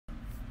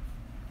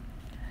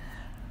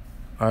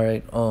All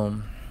right,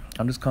 I'm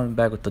just coming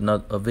back with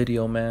a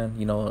video, man.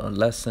 You know, a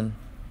lesson.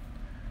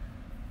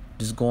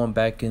 Just going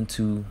back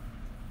into,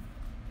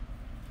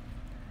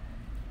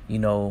 you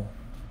know,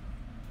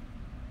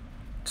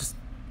 just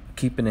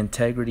keeping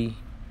integrity.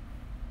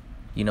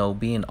 You know,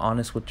 being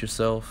honest with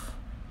yourself.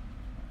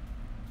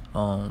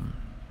 Um,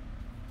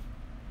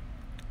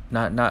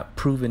 not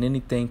proving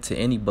anything to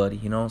anybody.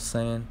 You know what I'm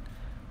saying?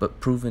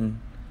 But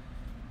proving,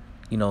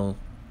 you know,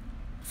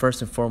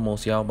 first and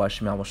foremost,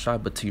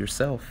 Yahawashi, but to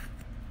yourself.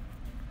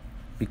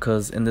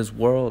 Because in this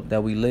world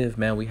that we live,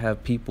 man,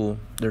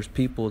 there's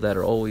people that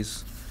are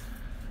always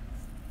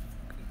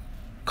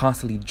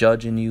constantly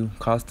judging you,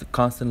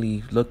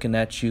 constantly looking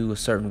at you a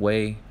certain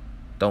way,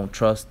 don't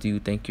trust you,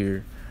 think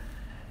you're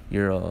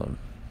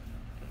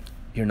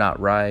not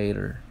right,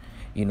 or,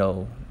 you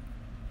know,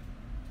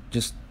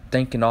 just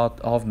thinking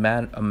a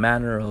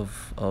manner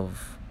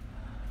of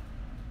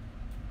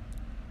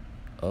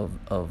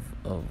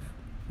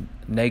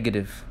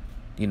negative,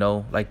 you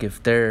know, like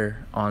if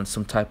they're on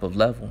some type of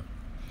level.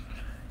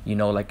 You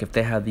know, like if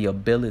they have the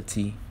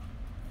ability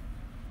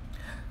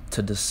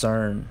to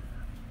discern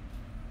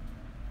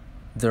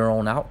their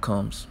own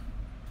outcomes,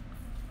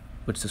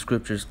 which the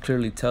scriptures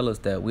clearly tell us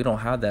that we don't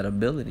have that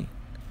ability.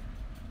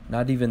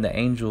 Not even the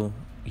angel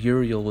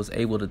Uriel was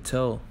able to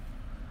tell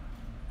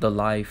the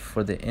life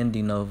or the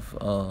ending of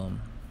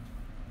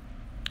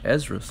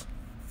Ezra's.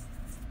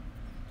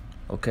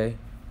 Okay?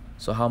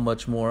 So how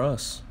much more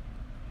us?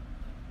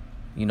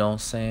 You know what I'm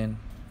saying?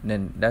 And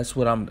then that's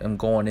what I'm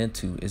going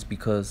into, is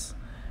because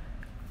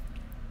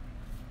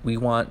we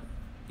want,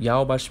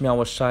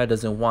 Yahawashi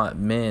doesn't want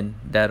men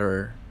that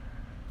are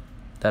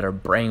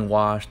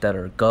brainwashed, that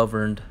are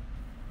governed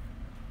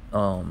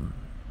and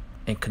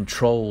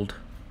controlled.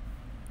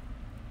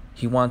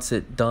 He wants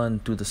it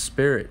done through the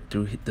spirit,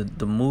 through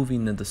the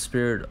moving of the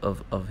spirit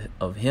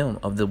of him,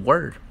 of the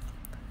word.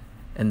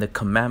 And the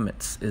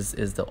commandments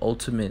is the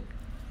ultimate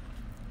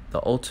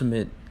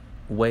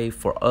way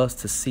for us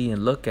to see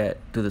and look at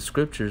through the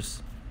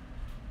scriptures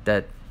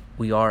that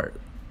we are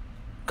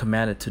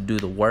commanded to do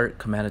the work,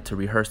 commanded to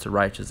rehearse the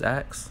righteous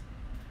acts,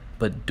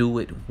 but do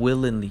it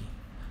willingly.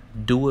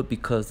 Do it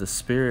because the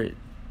spirit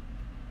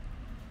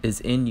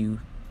is in you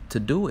to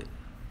do it,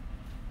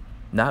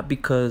 not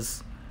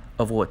because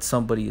of what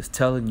somebody is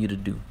telling you to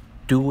do.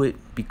 Do it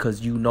because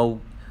you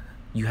know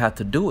you have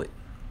to do it,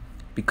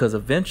 because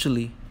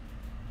eventually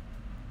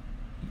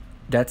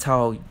that's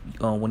how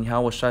when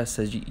Yahawashi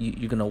says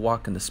you're gonna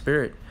walk in the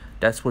spirit,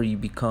 that's where you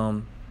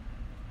become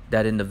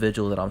that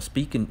individual that I'm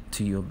speaking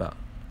to you about,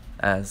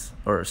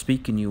 or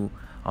speaking you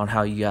on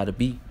how you gotta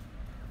be.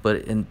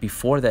 But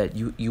before that,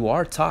 you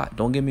are taught,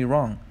 don't get me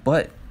wrong,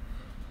 but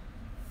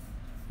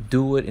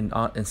do it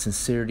in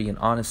sincerity and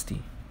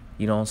honesty.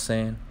 You know what I'm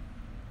saying?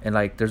 And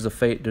like there's a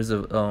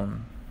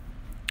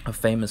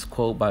famous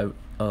quote by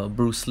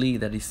Bruce Lee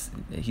that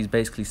he's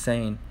basically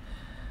saying,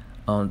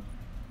 to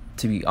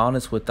be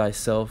honest with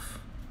thyself.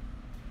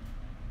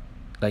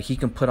 Like he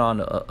can put on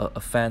a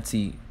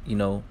fancy, you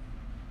know,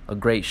 a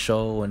great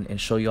show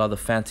and show you all the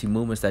fancy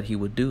movements that he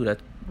would do.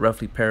 That's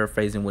roughly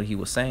paraphrasing what he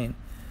was saying.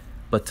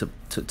 But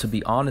to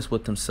be honest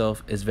with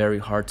himself is very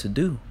hard to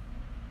do.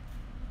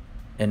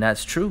 And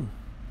that's true,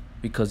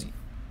 because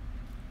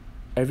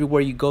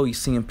everywhere you go, you're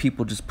seeing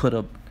people just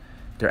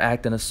they're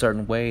acting a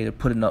certain way, they're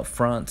putting up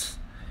fronts.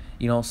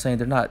 You know what I'm saying?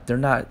 They're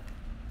not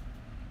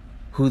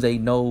who they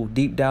know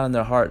deep down in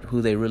their heart,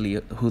 who they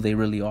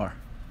really are.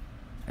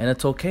 And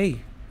it's okay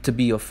to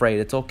be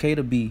afraid. It's okay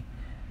to be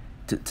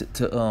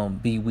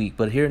weak.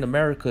 But here in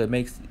America, it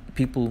makes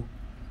people,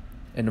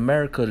 in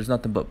America, there's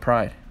nothing but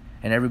pride,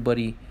 and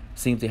everybody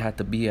seems they have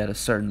to be at a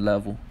certain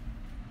level.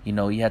 You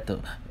know, you have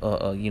to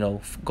you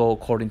know, go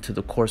according to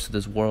the course of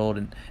this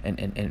world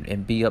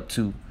and be up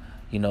to,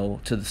 you know,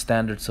 to the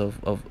standards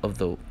of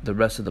the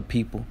rest of the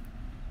people,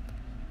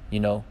 you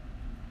know.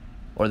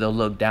 Or they'll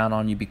look down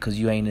on you because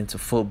you ain't into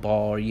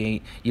football, or you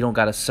don't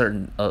got a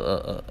certain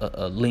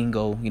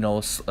lingo, you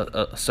know,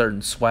 a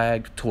certain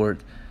swag to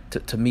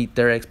meet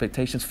their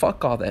expectations.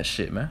 Fuck all that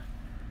shit, man.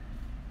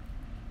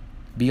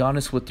 Be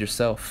honest with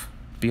yourself.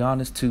 Be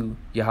honest to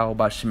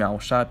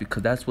Yahawashi,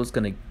 because that's what's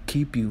gonna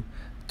keep you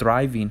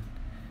thriving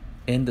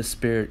in the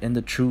spirit, in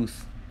the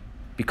truth,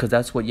 because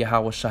that's what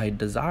Yahawashi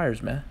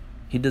desires, man.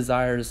 He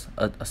desires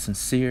a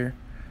sincere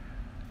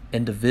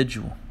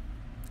individual,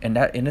 and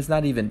it's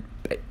not even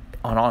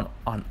on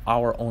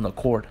our own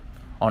accord,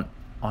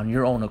 on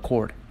your own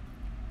accord.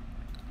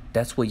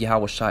 That's what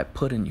Yahawashi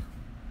put in you.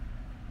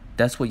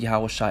 That's how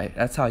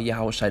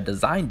Yahawashi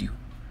designed you.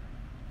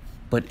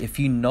 But if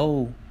you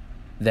know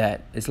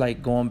that, it's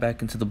like going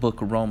back into the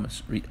book of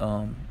Romans,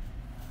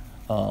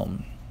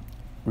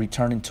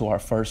 returning to our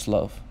first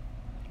love.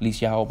 At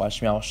least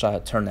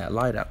Yahawashi turn that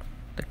light out.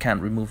 That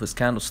can't remove his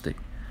candlestick,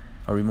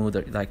 or remove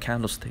that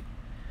candlestick.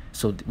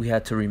 So we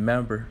had to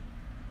remember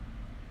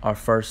our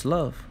first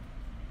love.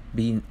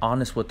 Being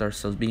honest with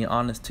ourselves, being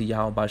honest to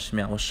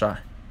Yahawashi,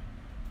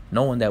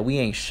 knowing that we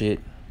ain't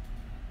shit.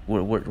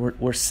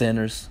 We're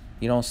sinners.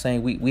 You know what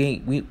I'm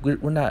saying?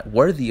 We're not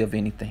worthy of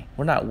anything.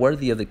 We're not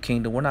worthy of the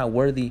kingdom. We're not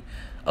worthy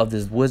of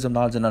this wisdom,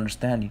 knowledge, and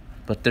understanding.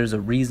 But there's a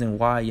reason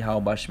why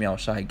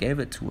Yahawashi gave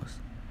it to us.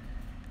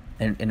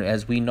 And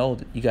as we know,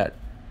 that you got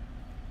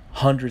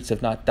hundreds,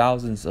 if not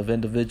thousands, of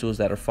individuals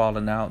that are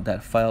falling out,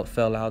 that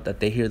fell out, that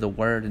they hear the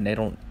word and they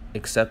don't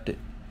accept it,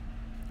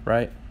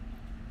 right?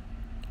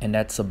 And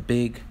that's a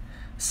big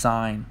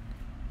sign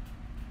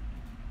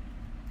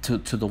to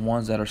the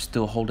ones that are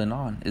still holding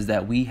on, is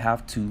that we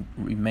have to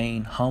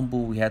remain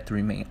humble, we have to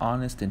remain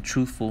honest and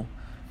truthful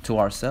to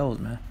ourselves,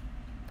 man,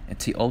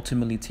 and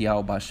ultimately to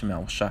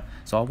Yahawashi.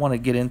 So I want to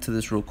get into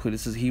this real quick.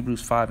 This is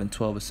Hebrews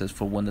 5:12. It says,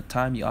 "For when the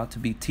time you ought to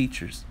be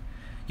teachers,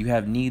 you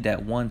have need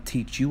that one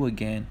teach you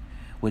again,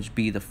 which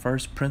be the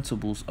first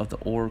principles of the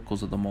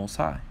oracles of the Most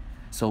High."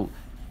 So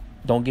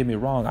don't get me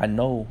wrong, I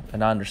know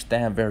and I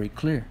understand very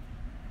clear.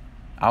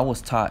 I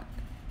was taught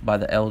by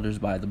the elders,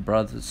 by the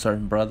brothers,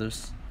 certain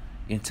brothers,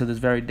 and to this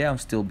very day I'm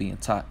still being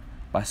taught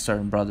by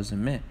certain brothers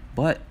and men.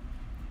 But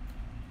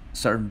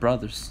certain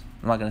brothers,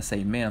 I'm not gonna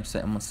say men,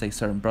 I'm gonna say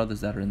certain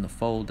brothers that are in the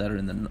fold, that are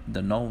in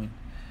the knowing,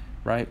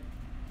 right?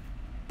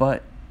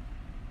 But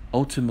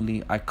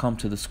ultimately I come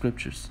to the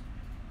scriptures,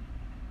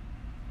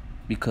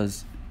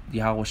 because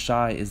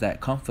Yahawashi is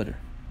that comforter.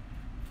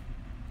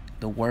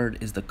 The word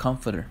is the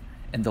comforter,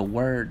 and the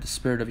word, the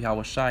spirit of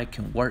Yahawashi,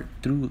 can work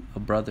through a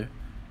brother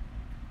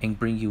and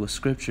bring you a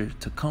scripture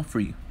to comfort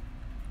you,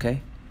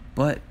 okay?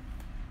 But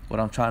what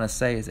I'm trying to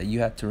say is that you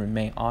have to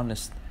remain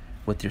honest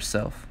with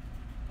yourself,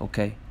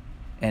 okay?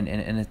 And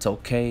it's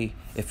okay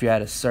if you're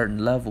at a certain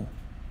level.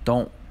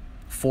 Don't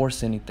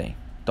force anything.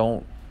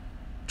 Don't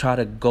try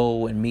to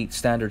go and meet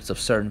standards of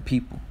certain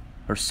people,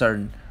 or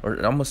I'm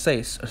gonna say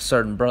a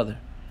certain brother.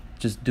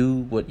 Just do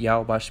what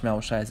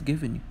Yahawashi has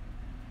given you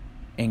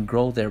and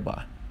grow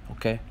thereby,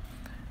 okay?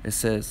 It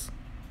says,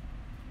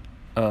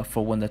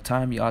 "For when the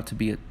time you ought to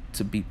be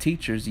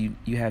teachers,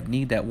 you have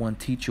need that one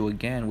teach you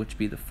again, which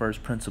be the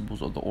first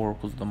principles of the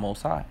oracles of the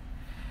Most High,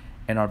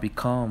 and are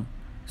become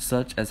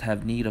such as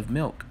have need of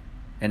milk,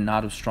 and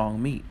not of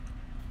strong meat.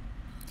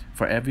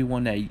 For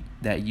everyone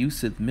that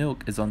useth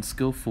milk is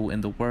unskillful in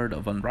the word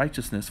of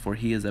unrighteousness, for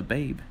he is a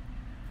babe.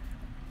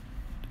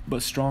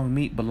 But strong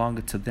meat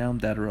belongeth to them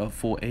that are of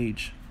full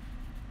age,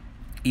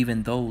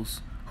 even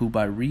those who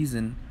by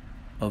reason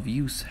of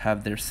use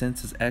have their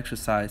senses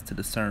exercised to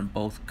discern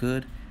both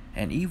good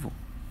and evil."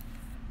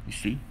 You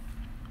see?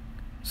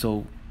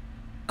 So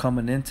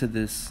coming into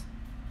this,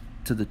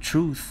 to the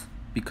truth,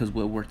 because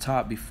what we're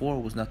taught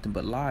before was nothing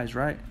but lies,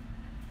 right?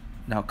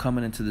 Now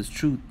coming into this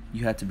truth,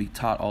 you have to be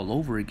taught all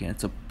over again.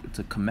 It's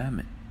a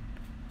commandment,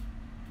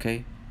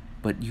 okay?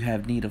 But you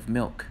have need of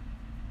milk,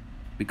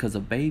 because a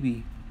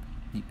baby,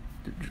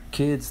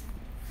 kids,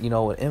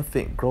 an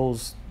infant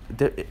grows.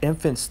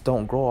 Infants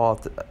don't grow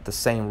all at the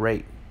same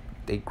rate.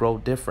 They grow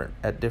different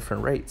at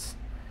different rates.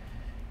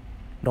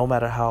 No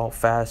matter how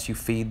fast you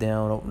feed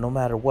them, no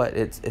matter what,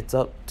 it's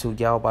up to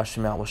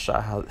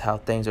Yahawashi how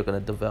things are going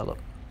to develop.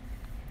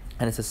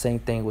 And it's the same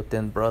thing with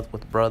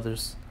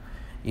brothers,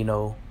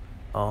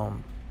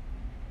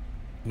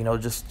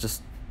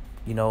 just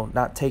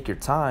not take your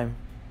time,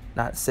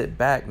 not sit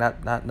back,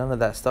 not none of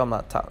that stuff. I'm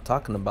not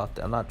talking about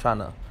that. I'm not trying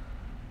to,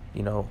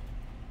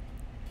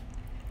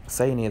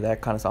 say any of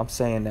that kind of stuff. I'm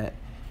saying that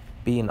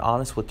being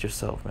honest with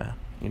yourself, man.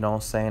 You know what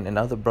I'm saying? And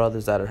other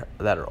brothers that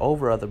are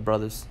over other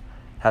brothers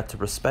have to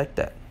respect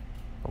that.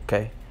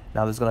 Okay?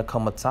 Now there's gonna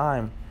come a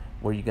time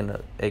where you're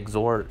gonna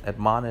exhort,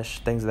 admonish,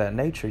 things of that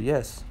nature,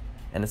 yes.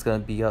 And it's gonna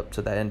be up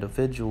to that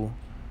individual,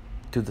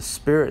 through the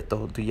spirit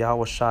though, to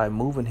Yahawashi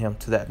moving him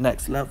to that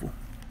next level.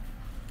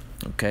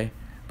 Okay?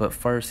 But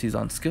first he's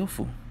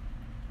unskillful.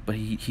 But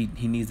he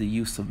needs the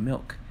use of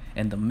milk.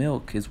 And the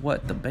milk is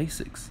what? The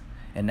basics.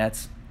 And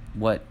that's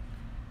what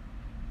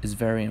is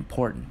very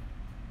important.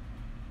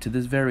 To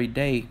this very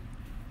day,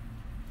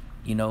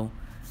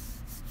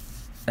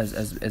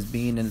 as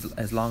being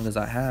as long as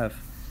I have,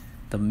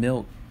 the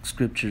milk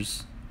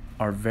scriptures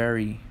are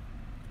very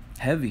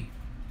heavy.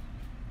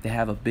 They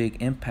have a big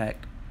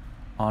impact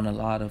on a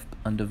lot of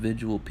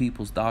individual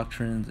people's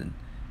doctrines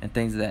and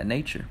things of that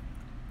nature.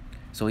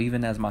 So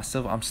even as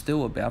myself, I'm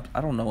still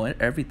I don't know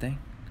everything.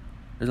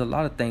 There's a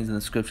lot of things in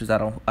the scriptures I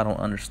don't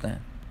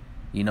understand,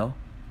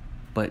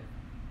 but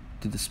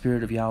through the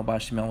spirit of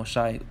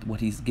Yahawashi, what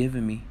he's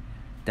given me,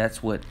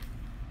 that's what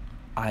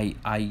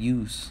I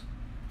use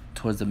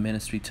towards the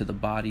ministry to the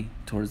body,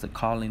 towards the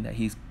calling that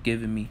he's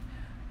given me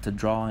to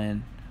draw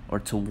in or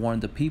to warn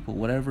the people.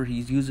 Whatever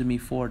he's using me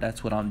for,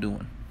 that's what I'm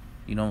doing.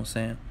 You know what I'm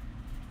saying?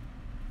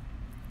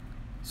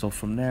 So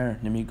from there,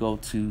 let me go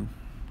to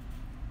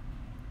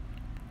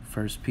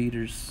 1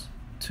 Peter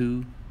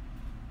 2.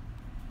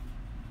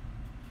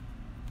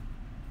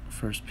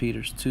 1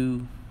 Peter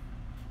 2.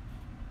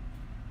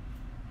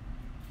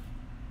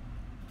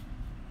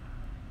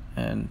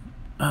 And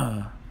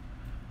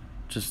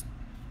just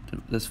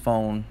this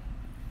phone,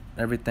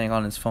 everything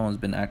on this phone has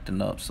been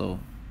acting up, so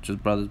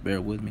just brothers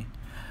bear with me.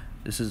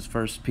 This is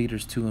 1 Peter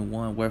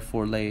 2:1.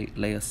 "Wherefore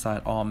lay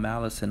aside all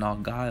malice and all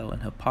guile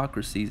and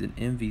hypocrisies and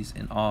envies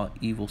and all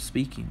evil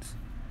speakings."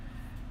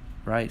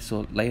 Right?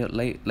 So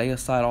lay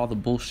aside all the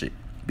bullshit.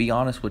 Be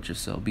honest with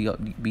yourself.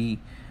 Be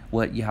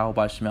what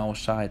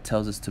Yahawashi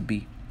tells us to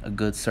be. A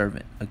good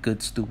servant, a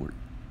good steward.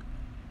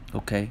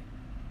 Okay?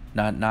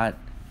 Not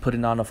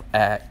putting on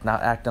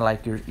not acting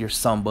like you're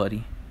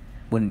somebody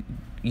when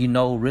you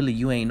know really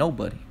you ain't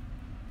nobody.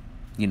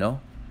 You know?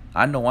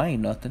 I know I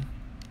ain't nothing.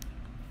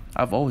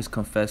 I've always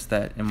confessed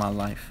that in my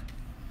life.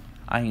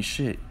 I ain't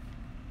shit.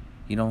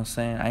 You know what I'm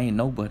saying? I ain't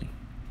nobody.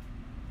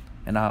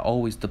 And I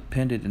always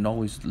depended and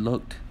always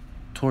looked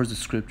towards the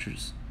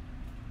scriptures.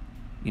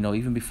 You know,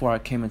 even before I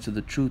came into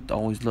the truth, I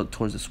always looked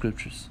towards the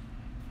scriptures.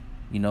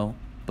 You know,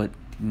 but,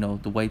 you know,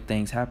 the way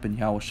things happen,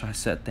 Yahawashi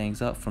set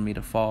things up for me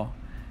to fall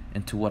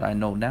into what I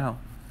know now.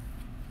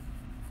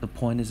 The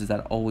point is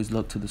that I always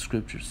look to the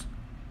scriptures.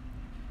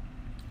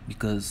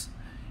 Because,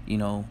 you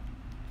know,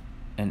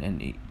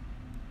 and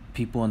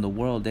people in the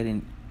world, they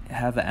didn't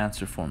have an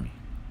answer for me.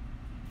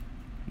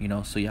 You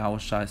know, so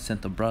Yahawashi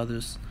sent the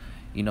brothers,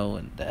 you know,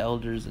 and the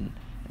elders and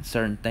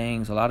certain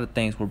things. A lot of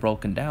things were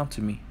broken down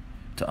to me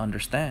to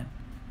understand.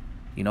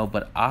 You know,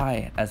 but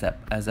I, as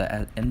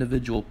an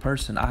individual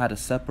person, I had to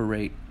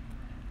separate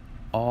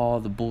all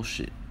the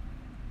bullshit.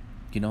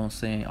 You know what I'm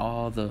saying?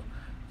 All the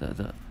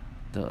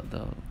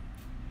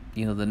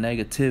you know, the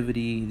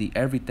negativity, the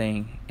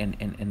everything,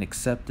 and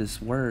accept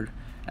this word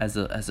as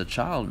a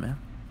child, man.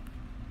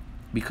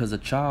 Because a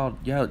child,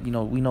 yeah, you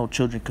know, we know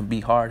children can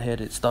be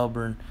hard-headed,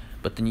 stubborn,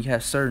 but then you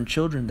have certain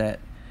children that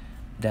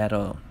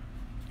are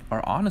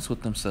honest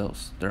with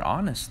themselves. They're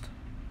honest.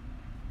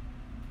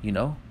 You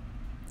know?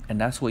 And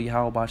that's what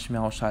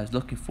Yahawashi is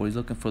looking for. He's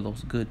looking for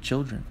those good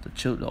children,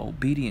 the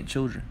obedient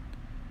children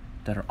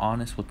that are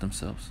honest with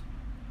themselves.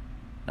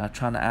 Not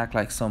trying to act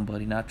like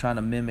somebody, not trying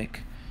to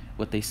mimic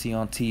what they see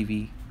on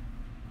TV.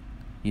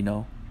 You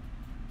know?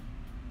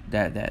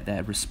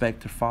 That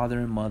respect their father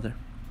and mother.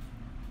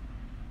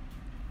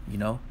 You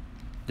know?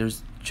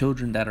 There's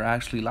children that are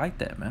actually like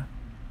that, man.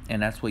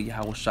 And that's what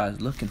Yahawashi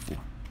is looking for.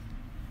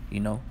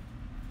 You know?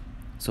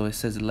 So it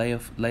says, lay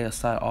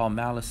aside all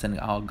malice and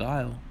all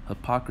guile,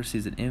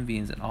 hypocrisies and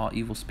envyings and all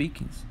evil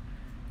speakings.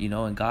 You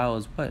know, and guile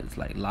is what? It's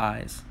like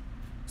lies.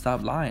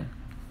 Stop lying.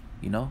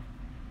 You know?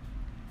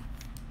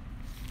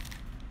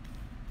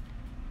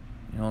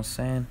 You know what I'm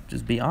saying?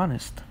 Just be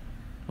honest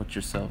with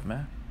yourself,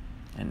 man.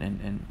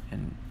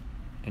 And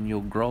you'll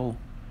grow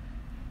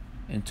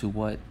into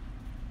what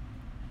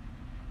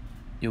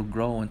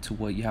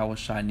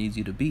Yahawashi needs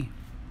you to be.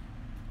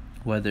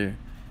 Whether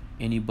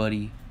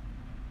anybody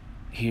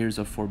hears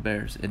or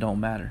forbears, it don't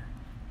matter.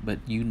 But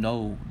you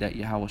know that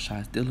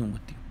Yahawashi is dealing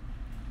with you.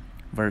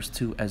 Verse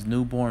 2, as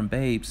newborn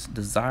babes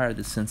desire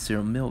the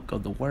sincere milk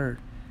of the word,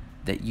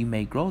 that you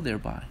may grow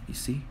thereby. You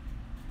see?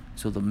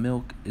 So the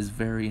milk is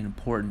very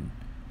important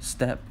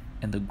step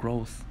in the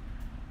growth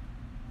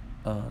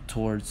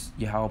towards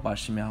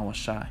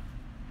Yahawashi.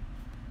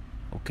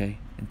 Okay?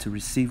 Into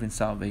receiving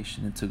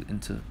salvation,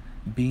 into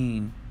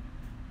being,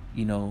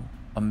 you know,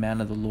 a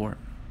man of the Lord,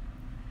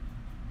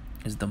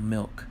 is the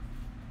milk.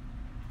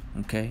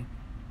 Okay?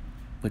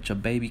 But your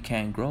baby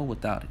can't grow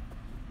without it.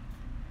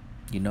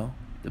 You know?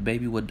 The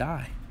baby would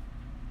die.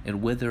 It'll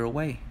wither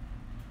away.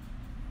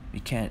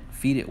 You can't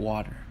feed it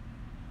water.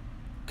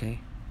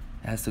 Okay?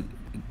 It has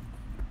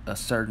a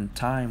certain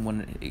time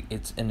when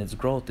it's in its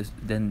growth,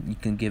 then you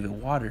can give it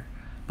water.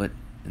 But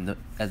in the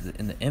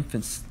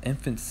infant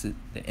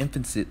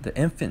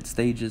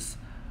stages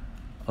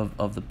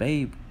of the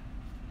babe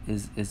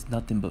is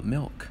nothing but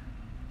milk.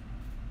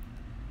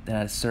 Then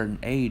at a certain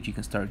age you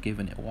can start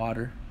giving it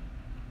water.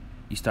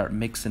 You start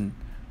mixing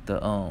the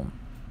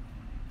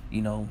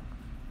you know,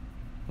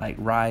 like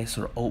rice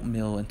or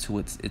oatmeal into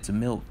its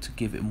milk to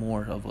give it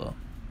more of a,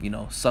 you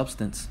know,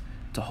 substance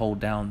to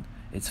hold down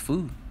its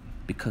food,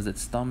 because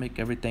its stomach,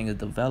 everything is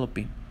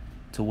developing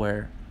to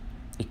where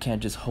it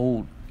can't just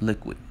hold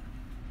liquid.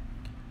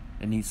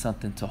 It needs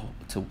something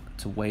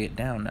to weigh it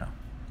down now.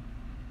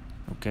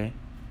 Okay?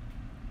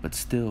 But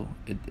still,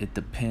 it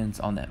depends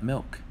on that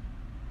milk.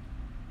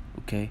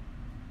 Okay?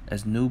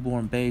 As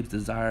newborn babes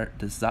desire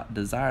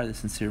the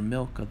sincere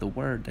milk of the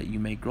word, that you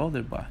may grow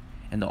thereby.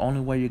 And the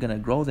only way you're going to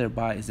grow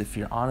thereby is if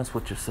you're honest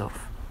with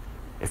yourself.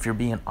 If you're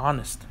being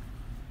honest.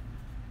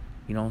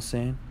 You know what I'm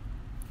saying?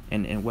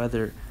 And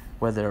whether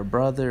a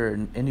brother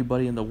or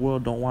anybody in the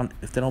world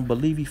if they don't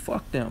believe you,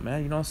 fuck them,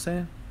 man. You know what I'm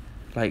saying?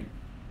 Like,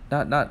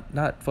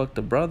 not fuck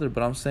the brother,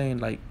 but I'm saying,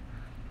 like,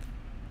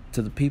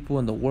 to the people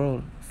in the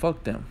world,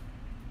 fuck them.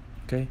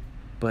 Okay?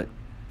 But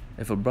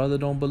if a brother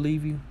don't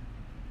believe you,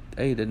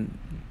 hey, then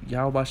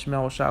Yahawashi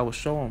will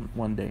show him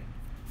one day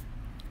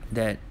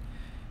that,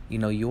 you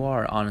know, you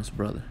are an honest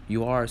brother.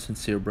 You are a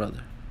sincere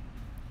brother.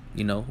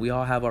 You know, we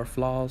all have our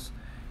flaws.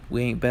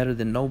 We ain't better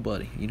than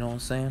nobody. You know what I'm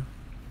saying?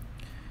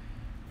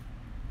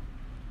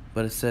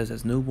 But it says,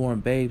 as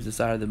newborn babes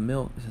desire the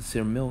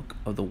sincere milk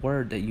of the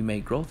word, that you may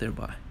grow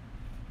thereby.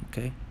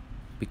 Okay?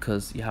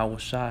 Because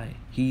Yahawashi,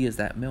 he is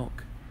that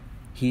milk.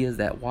 He is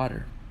that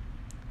water.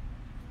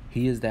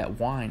 He is that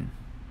wine.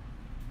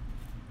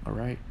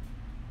 Alright?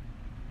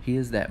 He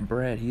is that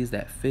bread. He is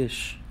that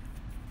fish.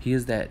 He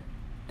is that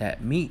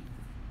meat.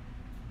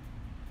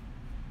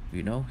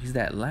 You know? He's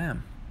that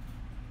lamb.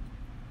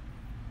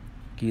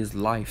 He is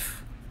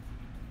life.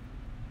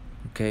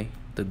 Okay?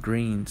 The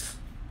greens.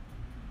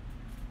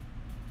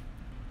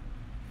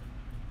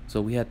 So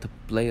we had to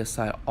lay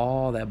aside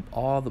all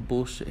the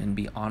bullshit and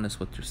be honest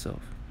with yourself.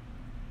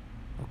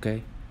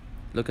 Okay?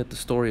 Look at the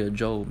story of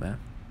Job, man.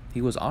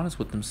 He was honest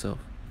with himself.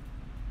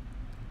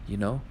 You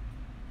know?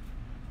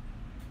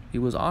 He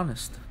was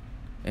honest.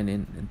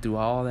 And through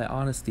all that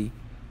honesty,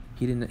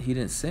 he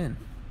didn't sin.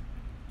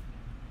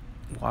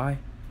 Why?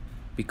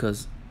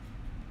 Because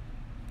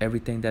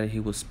everything that he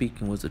was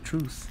speaking was the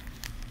truth.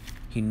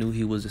 He knew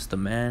he was just a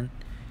man.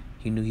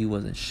 He knew he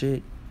wasn't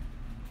shit.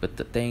 But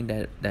the thing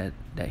that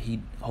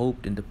he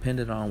hoped and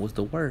depended on was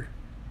the word.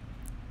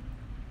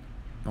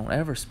 Don't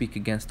ever speak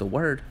against the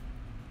word.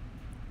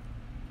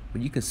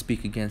 But you can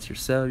speak against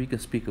yourself. You can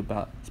speak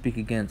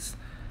against,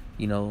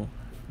 you know,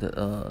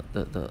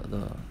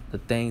 the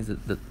things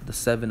the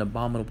 7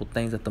 abominable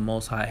things that the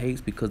Most High hates,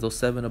 because those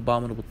 7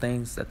 abominable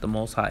things that the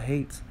Most High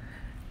hates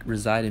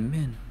reside in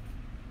men,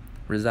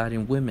 reside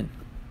in women.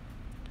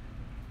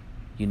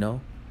 You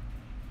know,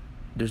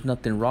 there's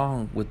nothing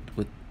wrong with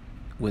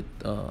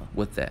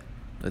that,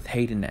 with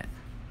hating that.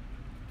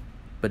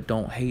 But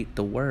don't hate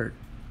the word.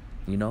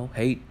 You know,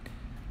 hate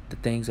the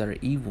things that are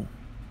evil.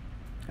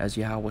 As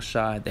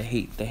Yahawashi, they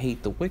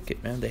hate the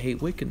wicked, man. They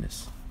hate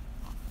wickedness.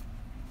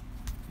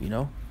 You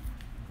know?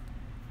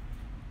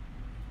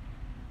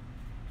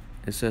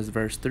 It says,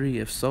 verse 3,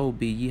 if so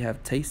be ye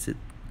have tasted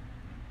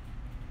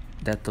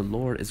that the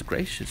Lord is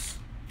gracious.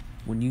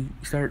 When you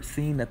start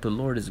seeing that the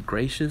Lord is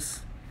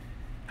gracious,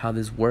 how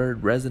this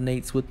word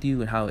resonates with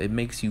you and how it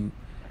makes you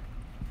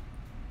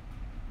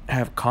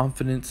have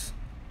confidence,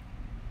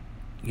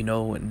 you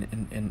know,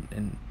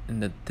 and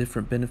the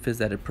different benefits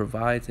that it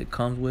provides, it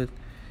comes with,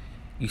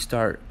 you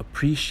start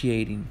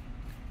appreciating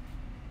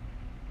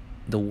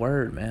the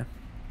word, man.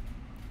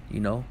 You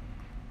know,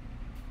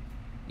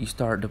 you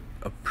start to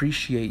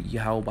appreciate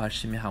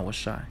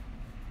Yahawashi.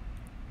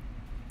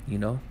 You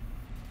know,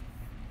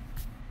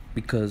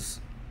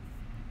 because,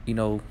 you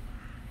know,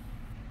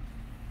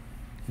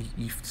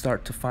 you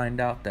start to find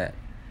out that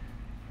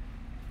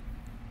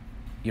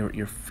your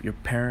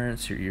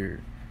parents, your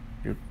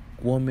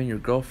woman, your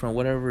girlfriend,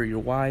 whatever, your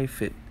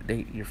wife,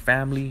 your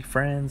family,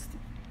 friends,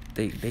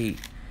 they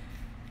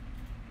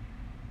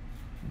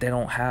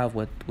don't have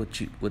what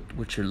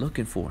you're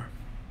looking for.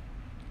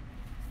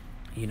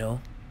 You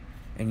know,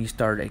 and you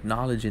start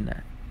acknowledging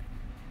that.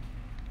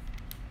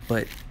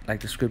 But like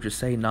the scriptures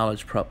say,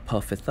 knowledge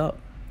puffeth up.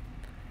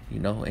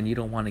 You know, and you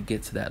don't want to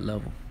get to that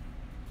level.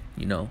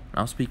 You know,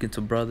 I'm speaking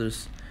to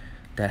brothers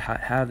that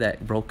have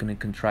that broken and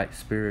contrite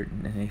spirit,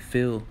 and they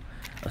feel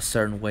a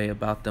certain way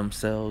about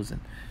themselves,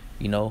 and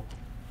you know,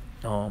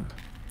 and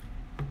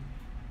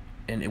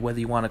whether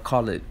you want to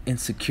call it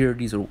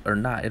insecurities or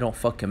not, it don't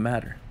fucking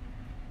matter,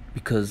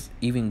 because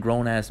even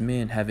grown ass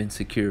men have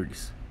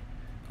insecurities.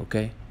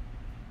 Okay,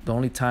 the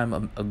only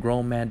time a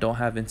grown man don't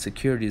have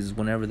insecurities is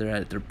whenever they're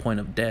at their point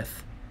of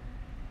death.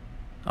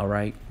 All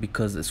right,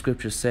 because the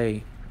scriptures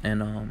say in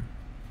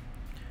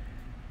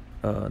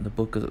the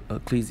book of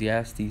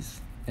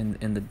Ecclesiastes,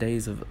 in the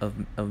days of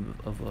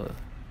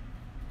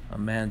a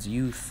man's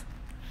youth,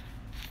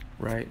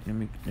 right? Let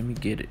me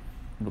get it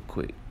real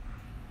quick.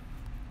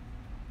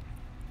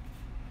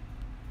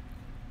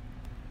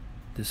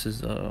 This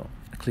is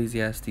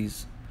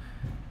Ecclesiastes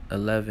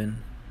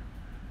 11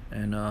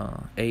 and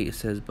 8. It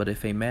says, but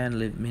if a man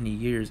live many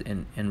years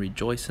and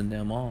rejoice in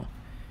them all,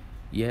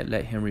 yet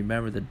let him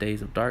remember the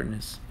days of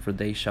darkness, for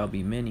they shall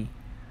be many.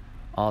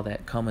 All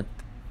that cometh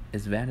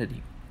is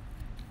vanity.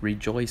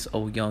 Rejoice,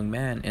 O young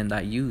man, in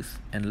thy youth,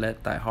 and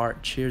let thy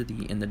heart cheer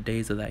thee in the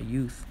days of thy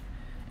youth,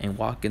 and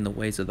walk in the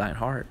ways of thine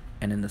heart,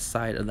 and in the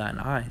sight of thine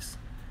eyes.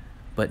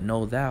 But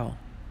know thou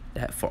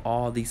that for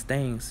all these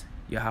things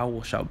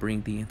Yahweh shall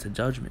bring thee into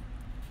judgment.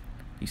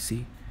 You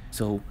see?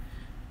 So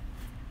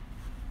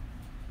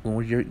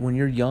when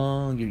you're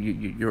young,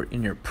 you're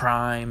in your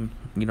prime,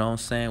 you know what I'm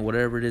saying?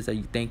 Whatever it is that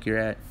you think you're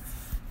at,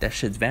 that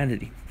shit's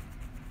vanity.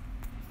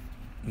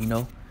 You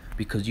know?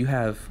 Because you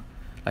have,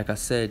 like I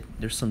said,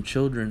 there's some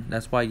children.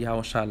 That's why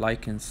Yahawashi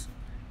likens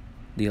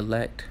the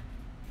elect,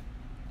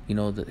 you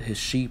know, his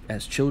sheep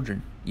as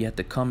children. You have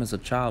to come as a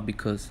child,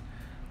 because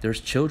there's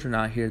children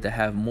out here that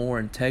have more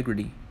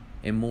integrity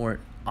and more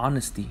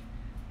honesty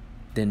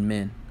than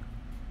men.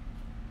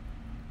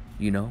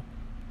 You know?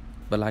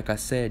 But like I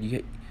said,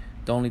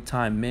 the only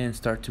time men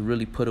start to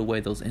really put away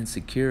those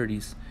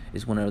insecurities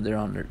is whenever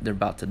they're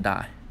about to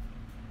die.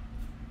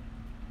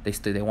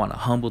 They want to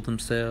humble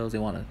themselves. They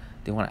want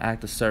to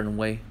act a certain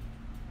way.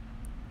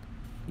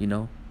 You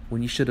know,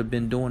 when you should have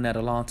been doing that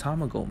a long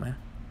time ago, man.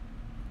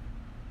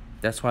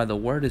 That's why the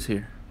word is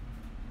here.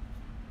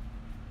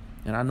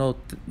 And I know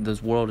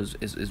this world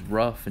is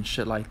rough and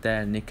shit like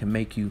that, and it can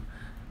make you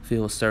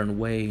feel a certain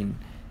way, and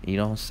you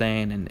know what I'm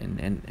saying,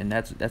 and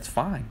that's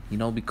fine, you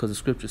know, because the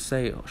scriptures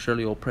say,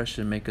 surely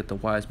oppression maketh the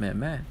wise man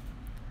mad.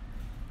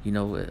 You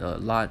know,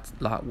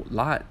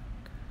 Lot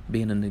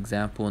being an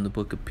example in the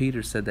book of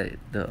Peter said that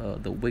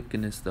the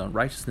wickedness, the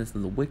unrighteousness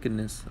of the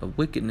wickedness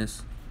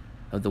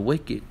of the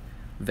wicked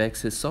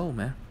vex his soul,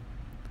 man.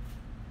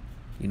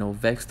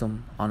 vex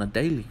them on a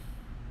daily.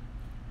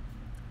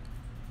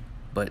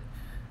 But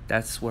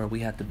that's where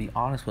we have to be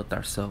honest with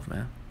ourselves,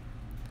 man.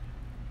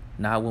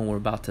 Not when we're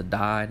about to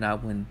die,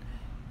 not when,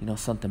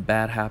 something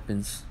bad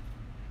happens.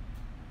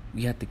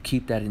 We have to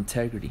keep that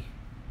integrity,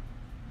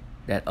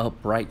 that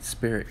upright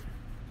spirit,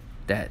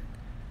 that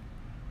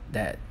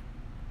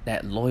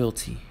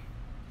loyalty.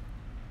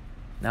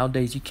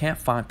 Nowadays, you can't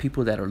find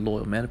people that are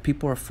loyal, man.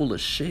 People are full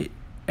of shit.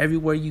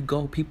 Everywhere you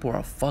go, people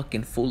are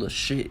fucking full of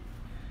shit.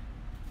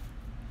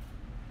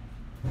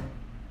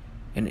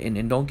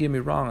 And don't get me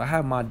wrong, I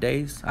have my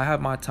days, I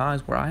have my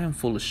times where I am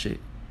full of shit.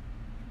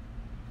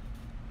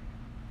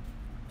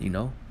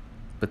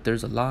 But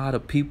there's a lot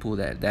of people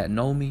that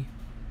know me,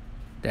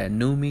 that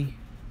knew me,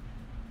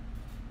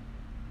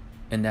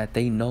 and that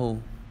they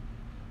know.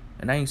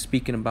 And I ain't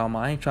speaking about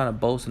I ain't trying to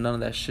boast and none of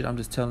that shit. I'm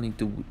just telling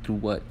you through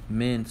what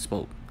men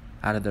spoke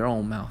out of their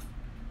own mouth.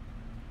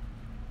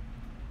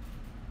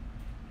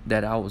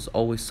 That I was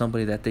always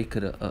somebody that they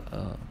could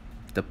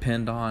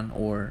depend on,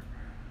 or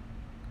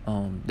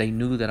they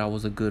knew that I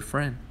was a good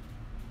friend.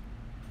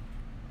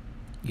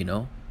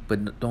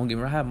 But don't get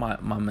me wrong, I have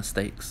my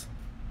mistakes.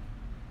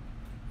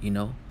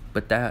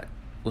 But that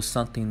was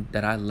something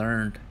that I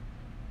learned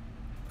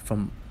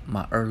from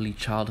my early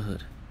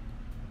childhood.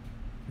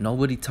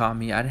 Nobody taught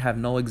me. I didn't have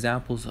no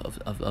examples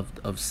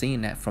of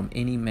seeing that from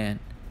any man.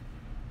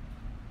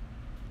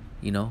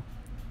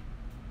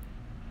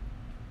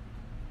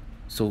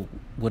 So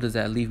what does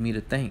that leave me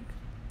to think?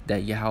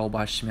 That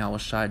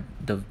Yahawashi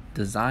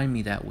designed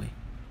me that way.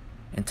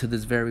 And to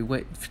this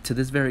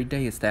very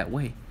day, it's that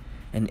way.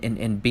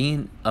 And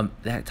being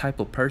that type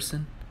of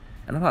person,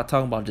 and I'm not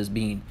talking about just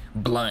being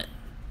blunt.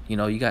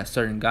 You got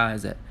certain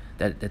guys that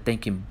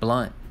thinking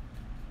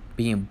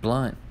being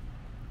blunt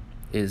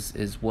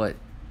is what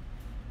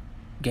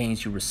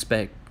gains you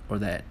respect, or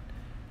that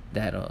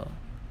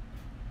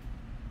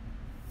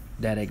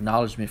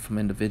acknowledgement from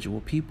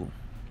individual people.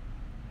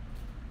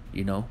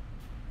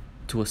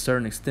 To a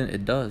certain extent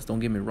it does. Don't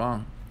get me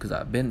wrong, because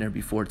I've been there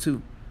before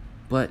too.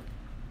 But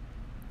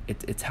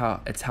it's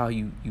how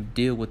you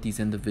deal with these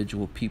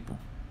individual people.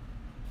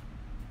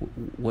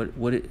 What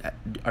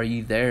are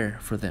you there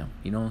for them?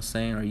 You know what I'm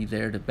saying? Are you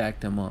there to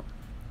back them up?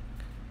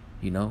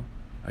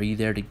 Are you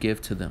there to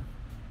give to them?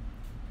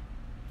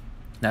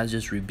 Not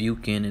just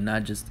rebuking and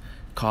not just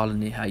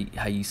calling it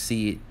how you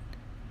see it.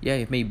 Yeah,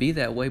 it may be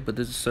that way, but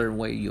there's a certain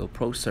way you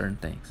approach certain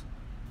things.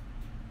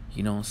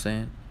 You know what I'm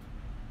saying?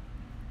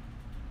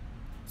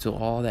 So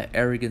all that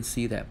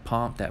arrogancy, that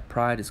pomp, that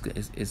pride is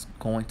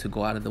going to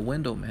go out of the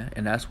window, man.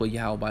 And that's what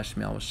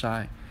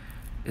Yahawashi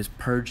is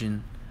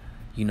purging,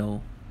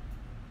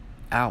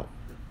 out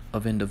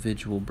of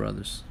individual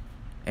brothers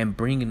and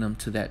bringing them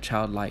to that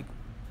childlike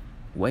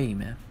way,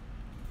 man.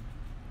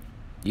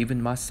 Even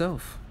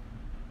myself.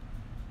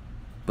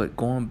 But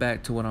going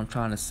back to what I'm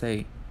trying to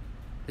say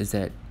is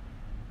that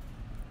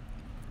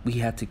we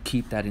have to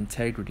keep that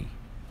integrity.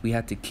 We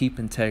have to keep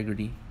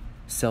integrity,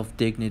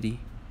 self-dignity,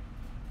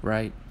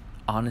 right?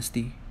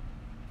 Honesty.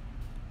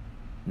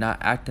 Not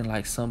acting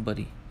like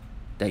somebody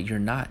that you're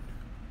not.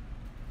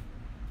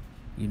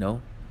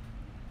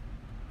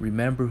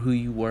 Remember who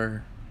you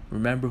were.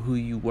 Remember who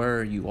you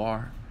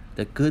are.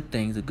 The good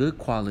things, the good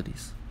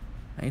qualities.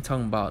 I ain't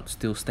talking about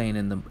still staying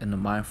in the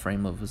mind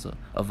frame of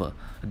a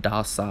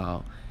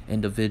docile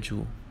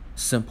individual,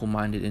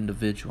 simple-minded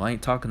individual. I'm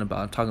talking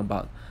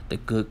about the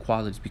good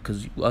qualities,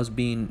 because us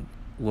being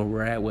where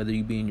we're at, whether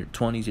you be in your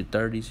 20s, your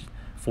 30s,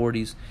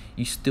 40s,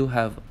 you still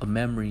have a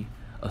memory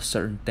of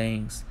certain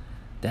things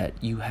that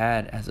you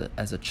had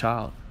as a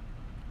child,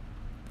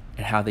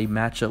 and how they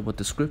match up with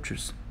the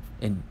scriptures,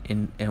 and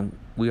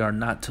we are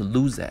not to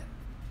lose that.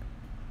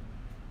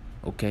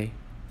 Okay,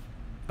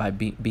 by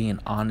being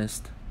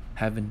honest,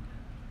 having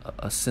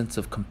a sense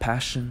of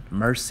compassion,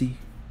 mercy,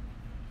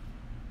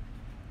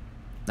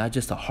 not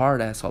just a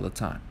hard ass all the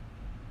time,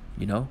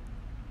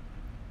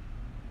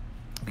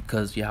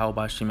 because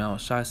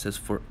Yahawashi says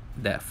for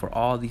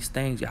all these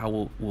things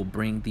Yahweh will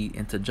bring thee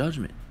into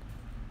judgment.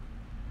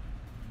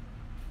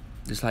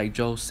 Just like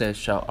Job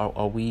says,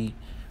 are we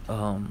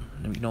let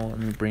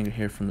me bring it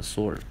here from the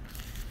sword.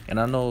 And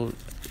I know,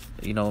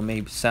 it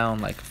may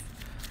sound like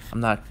I'm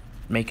not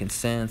making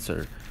sense,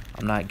 or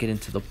I'm not getting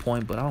to the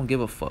point, but I don't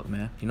give a fuck,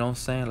 man. You know what I'm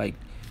saying? Like,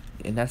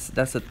 and that's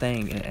the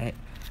thing. And,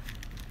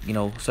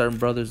 certain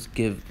brothers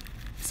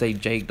say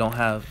Jake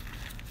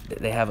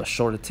they have a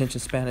short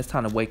attention span. It's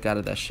time to wake out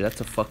of that shit. That's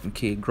a fucking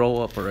kid. Grow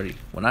up already.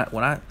 When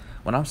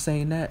I'm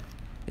saying that,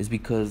 is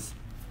because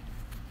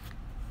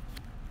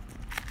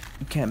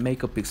you can't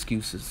make up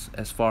excuses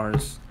as far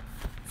as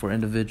for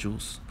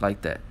individuals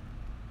like that.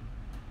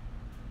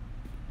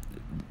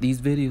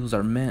 These videos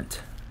are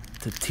meant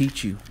to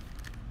teach you,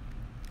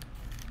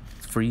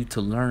 for you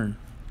to learn,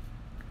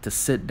 to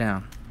sit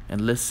down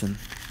and listen.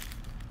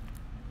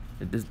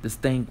 This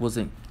thing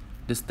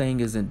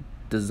isn't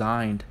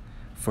designed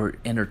for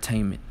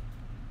entertainment,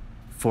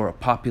 for a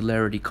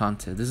popularity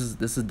contest. This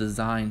is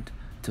designed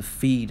to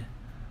feed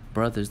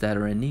brothers that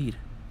are in need.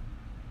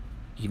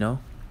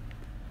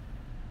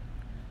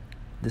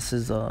 This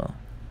is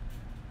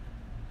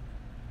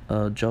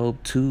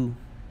Job 2.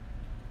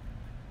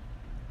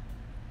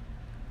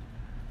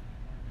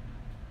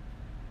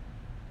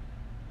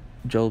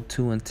 Job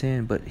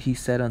 2:10. But he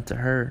said unto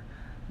her,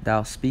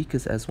 Thou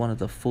speakest as one of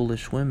the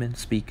foolish women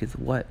speaketh.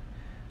 What?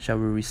 Shall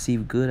we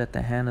receive good at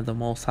the hand of the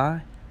Most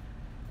High?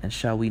 And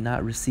shall we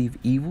not receive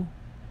evil?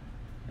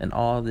 And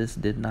all this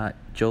did not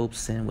Job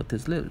sin with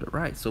his lips.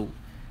 Right. So,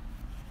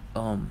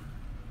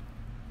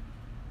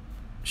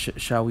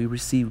 shall we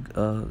receive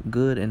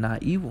good and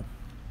not evil?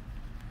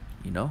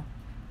 You know?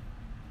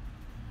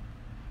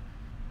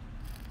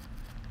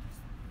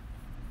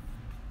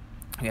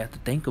 You have to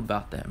think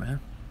about that, man.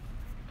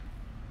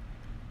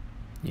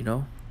 You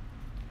know?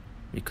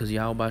 Because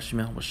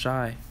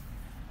Yahawashi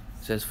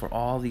says, for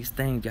all these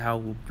things,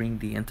 Yahweh will bring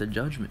thee into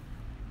judgment.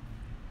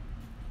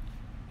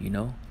 You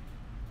know?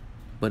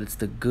 But it's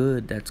the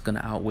good that's going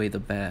to outweigh the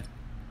bad.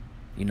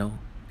 You know?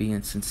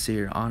 Being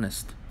sincere,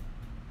 honest.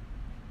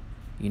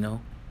 You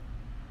know?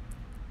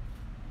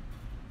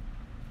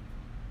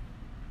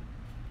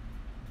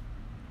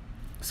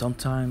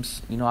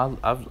 Sometimes, you know,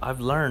 I've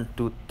learned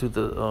through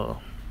the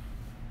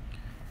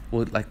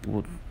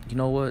you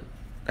know what?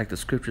 Like the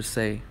scriptures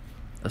say,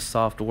 a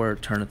soft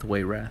word turneth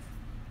away wrath.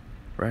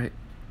 Right?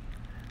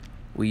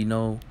 We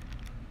know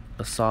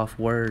a soft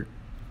word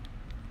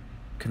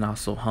can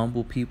also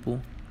humble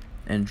people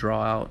and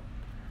draw out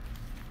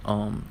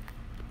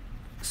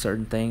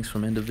certain things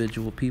from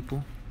individual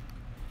people.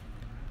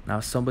 Now,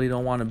 if somebody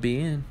don't want to be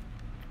in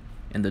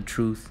the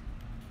truth,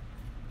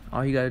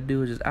 all you got to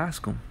do is just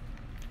ask them,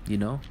 you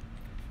know?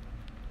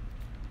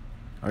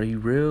 Are you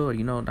real? Or,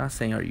 you know, not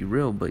saying are you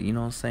real, but you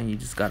know what I'm saying? You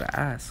just got to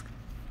ask,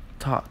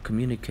 talk,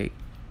 communicate,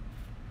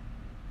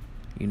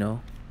 you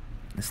know?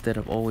 Instead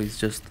of always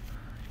just,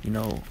 you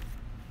know,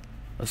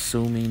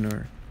 assuming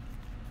or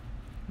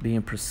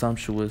being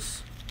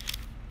presumptuous,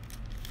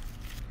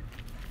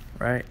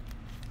 right?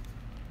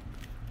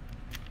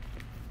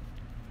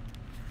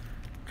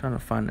 Trying to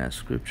find that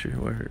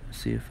scripture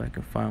see if I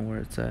can find where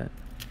it's at.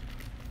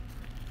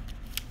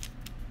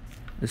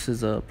 This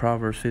is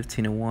Proverbs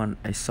 15:1.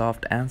 A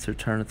soft answer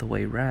turneth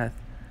away wrath,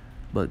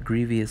 but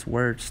grievous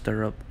words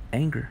stir up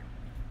anger.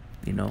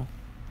 You know?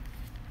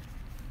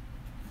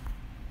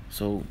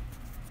 So,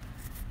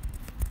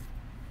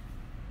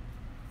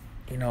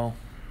 you know,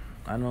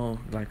 I know,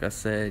 like I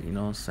said, you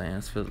know what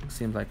I'm saying, it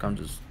seems like I'm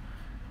just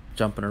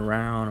jumping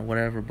around or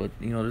whatever, but,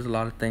 you know, there's a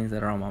lot of things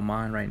that are on my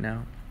mind right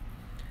now.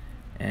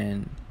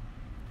 And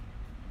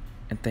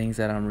things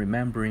that I'm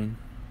remembering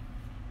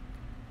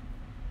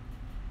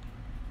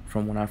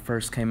from when I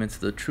first came into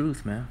the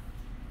truth, man.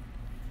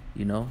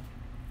 You know,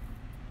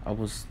 I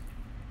was,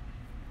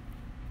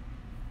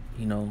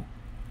 you know,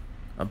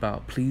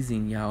 about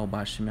pleasing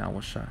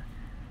Yahawashi.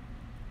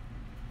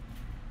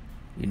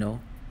 You know,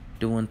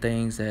 doing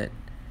things that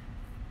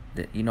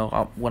you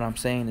know, what I'm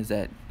saying is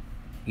that,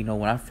 you know,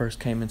 when I first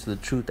came into the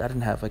truth, I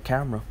didn't have a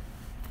camera.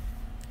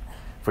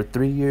 For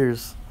 3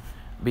 years,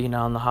 being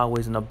out on the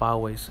highways and the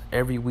byways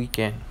every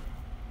weekend.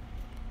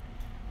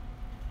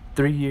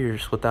 3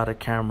 years without a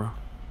camera.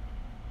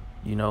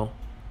 You know,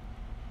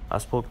 I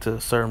spoke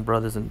to certain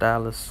brothers in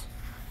Dallas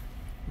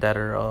that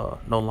are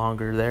no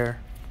longer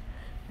there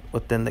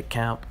within the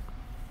camp,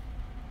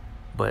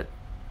 but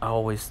I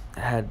always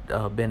had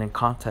been in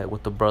contact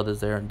with the brothers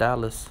there in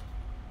Dallas,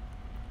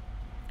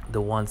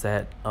 the ones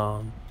that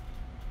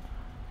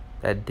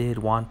did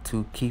want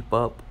to keep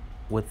up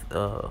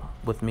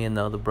with me and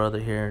the other brother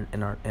here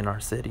in our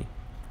city.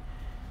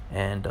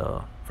 And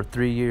for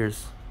 3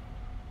 years,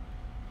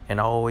 and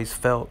I always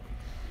felt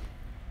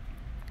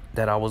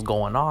that I was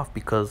going off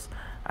because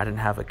I didn't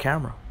have a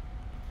camera.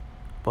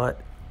 But,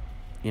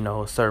 you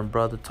know, a certain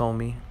brother told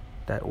me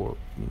that, well,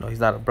 you know, he's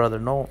not a brother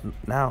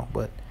now,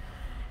 but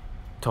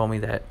told me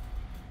that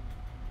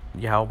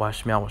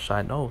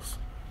Yahawashi knows.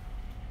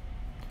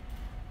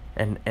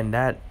 And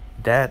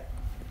that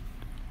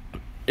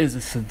is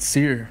a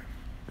sincere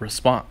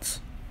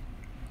response.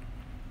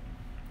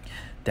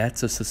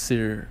 That's a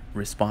sincere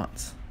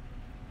response.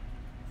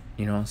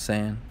 You know what I'm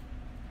saying?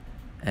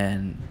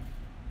 And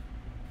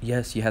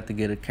yes, you have to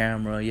get a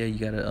camera. Yeah, you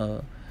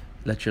gotta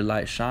let your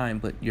light shine,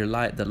 but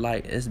the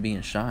light is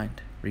being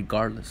shined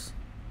regardless.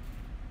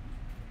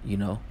 You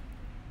know.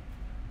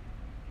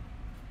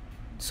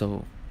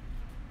 So,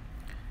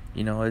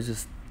 you know, it's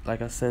just,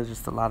 like I said,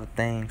 just a lot of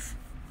things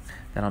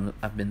that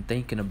I've been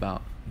thinking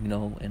about, you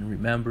know, and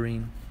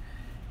remembering,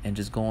 and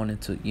just going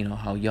into, you know,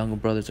 how younger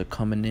brothers are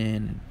coming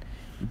in,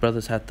 and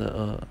brothers have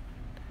to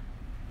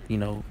you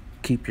know,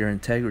 keep your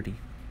integrity,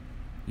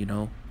 you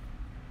know,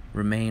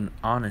 remain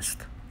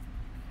honest,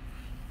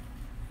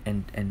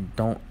 and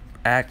don't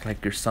act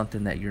like you're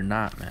something that you're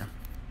not, man.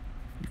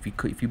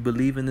 If you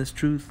believe in this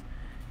truth,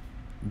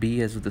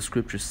 be as the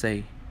scriptures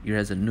say. You're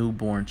as a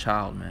newborn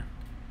child, man,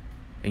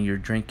 and you're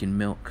drinking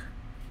milk.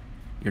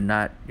 You're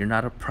not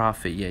a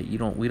prophet yet.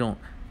 We don't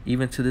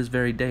even to this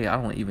very day, I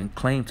don't even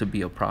claim to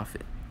be a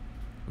prophet.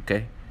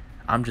 Okay?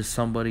 I'm just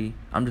a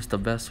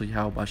vessel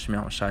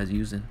Yahawashi is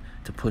using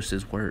to push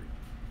his word.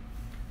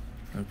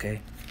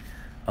 Okay?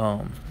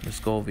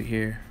 Let's go over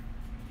here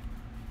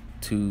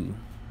to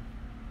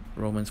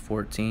Romans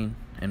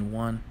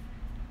 14:1.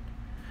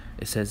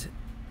 It says,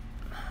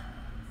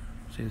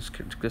 see,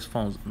 this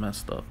phone's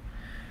messed up.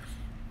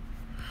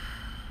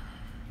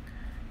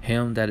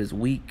 Him that is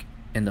weak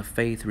in the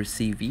faith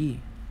receive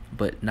ye,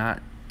 but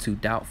not to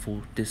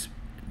doubtful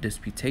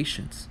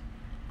disputations.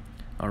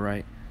 All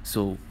right.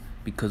 So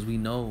because we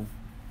know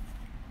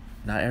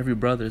not every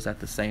brother is at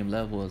the same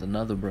level as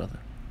another brother.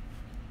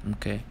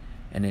 Okay.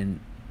 And then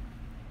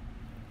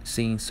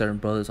seeing certain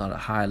brothers on a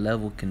high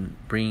level can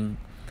bring,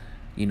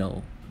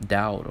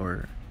 doubt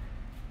or,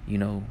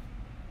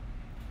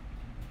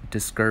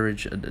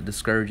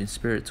 discouraging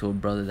spirit to a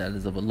brother that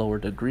is of a lower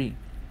degree.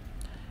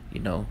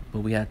 But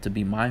we have to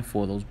be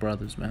mindful of those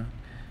brothers, man.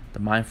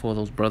 Mindful of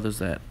those brothers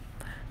that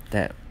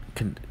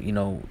can,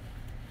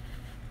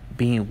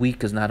 being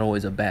weak is not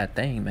always a bad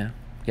thing, man.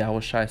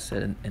 Yahawashi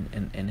said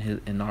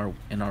in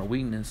our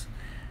weakness,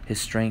 his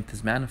strength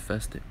is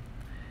manifested,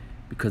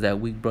 because that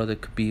weak brother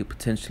could be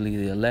potentially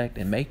the elect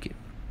and make it.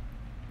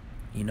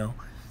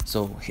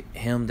 So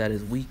him that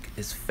is weak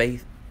is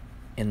faith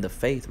in the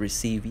faith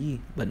receive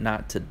ye, but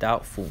not to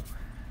doubtful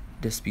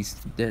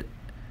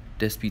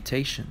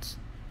disputations,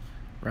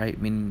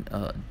 right? Meaning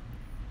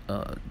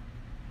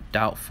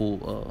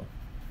doubtful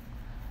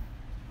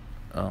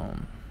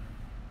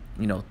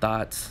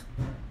thoughts,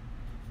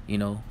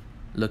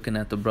 looking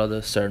at the brother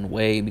a certain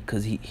way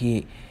because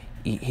he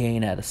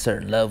ain't at a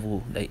certain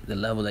level, the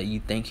level that you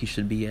think he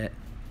should be at.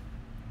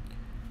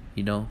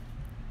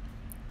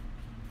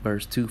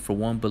 Verse 2, for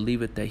one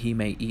believeth that he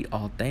may eat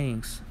all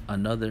things,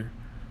 another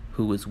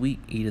who is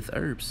weak eateth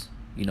herbs.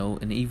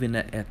 And even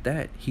at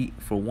that,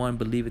 for one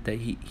believeth that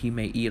he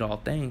may eat all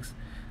things,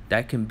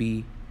 that can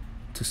be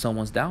to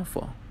someone's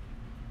downfall.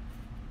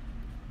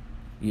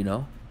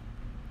 Not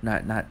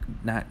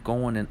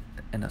going in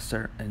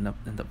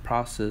the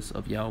process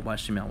of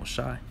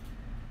Yahawashi.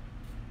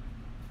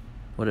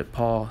 What did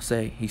Paul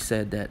say? He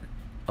said that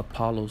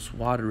Apollos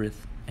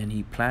watereth and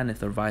he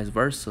planteth, or vice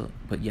versa,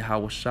 but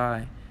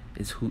Yahawashi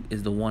is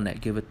the one that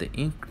giveth the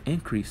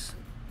increase.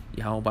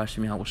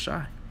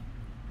 Yahawashi.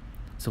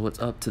 So it's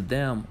up to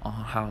them on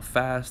how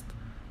fast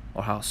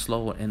or how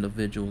slow an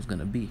individual is going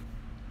to be.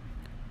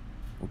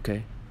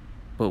 Okay?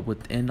 But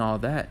within all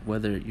that,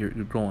 whether you're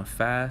growing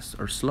fast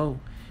or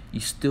slow, you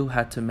still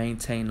have to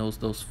maintain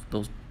those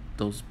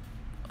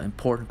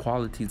important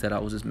qualities that I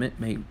was just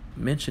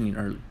mentioning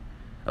earlier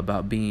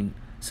about being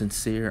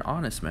sincere,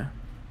 honest, man.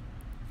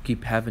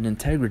 Keep having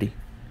integrity.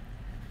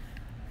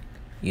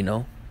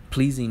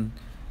 Pleasing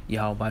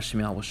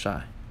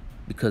Yahawashi,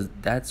 because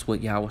that's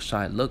what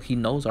Yahawashi he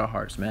knows our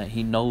hearts, man.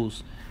 He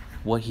knows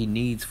what he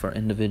needs for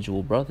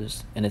individual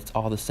brothers, and it's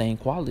all the same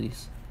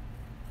qualities.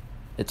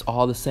 It's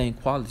all the same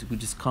qualities. We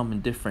just come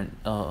in different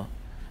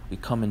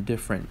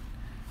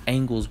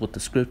angles with the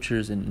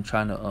scriptures and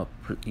trying to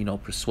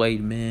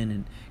persuade men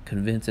and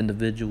convince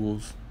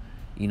individuals,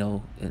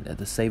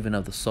 the saving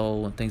of the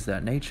soul and things of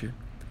that nature.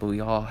 But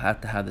we all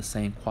have to have the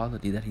same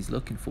quality that he's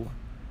looking for,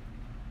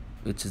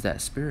 which is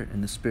that spirit.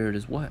 And the spirit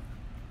is what?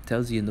 It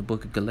tells you in the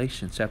book of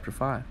Galatians chapter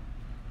 5.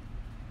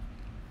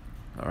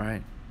 All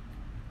right.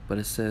 But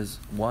it says,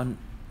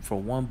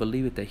 for one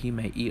believeth that he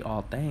may eat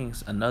all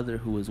things, another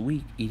who is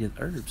weak eateth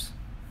herbs.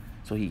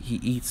 So he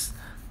eats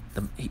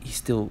he's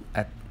still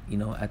at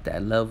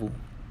that level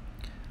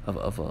of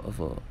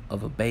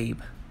a babe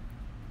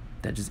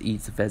that just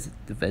eats the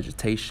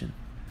vegetation.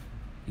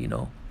 He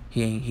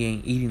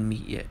ain't eating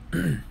meat yet.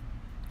 And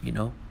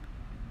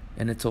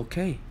it's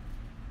okay.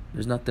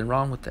 There's nothing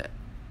wrong with that.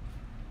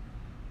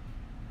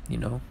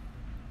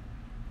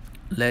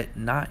 Let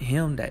not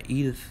him that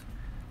eateth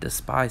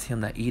despise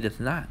him that eateth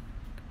not,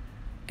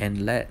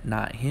 and let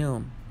not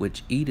him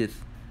which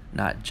eateth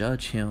not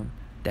judge him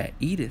that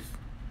eateth,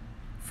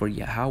 for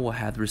Yahweh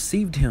hath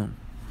received him.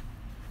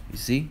 You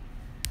see?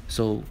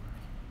 So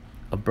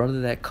a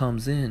brother that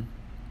comes in,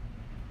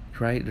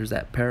 right? There's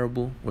that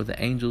parable where the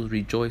angels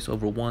rejoice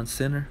over one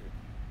sinner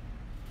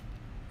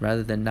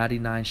rather than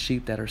 99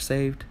 sheep that are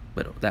saved,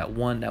 but that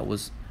one that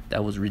was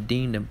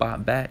redeemed and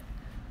bought back,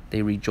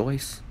 they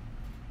rejoice.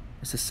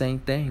 It's the same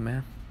thing,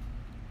 man.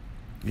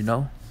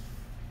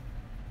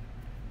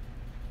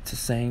 It's the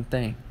same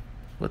thing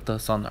with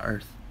us on the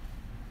earth.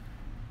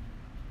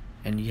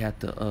 And you have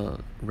to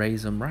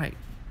raise them right.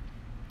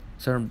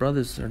 Certain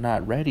brothers are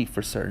not ready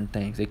for certain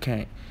things.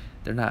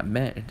 They're not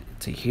meant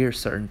to hear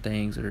certain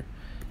things, or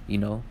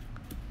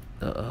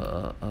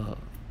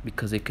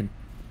because it can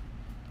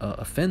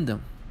offend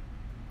them.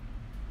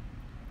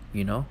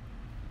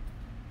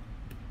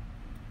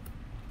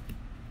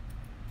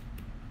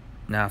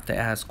 Now if they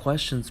ask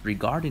questions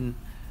regarding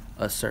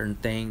a certain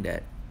thing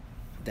that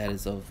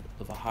is of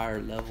a higher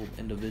level,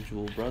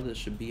 individual brothers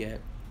should be at,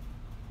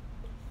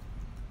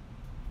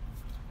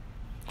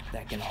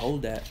 that can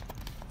hold that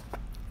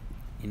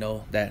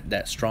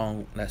that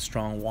strong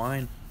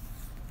wine,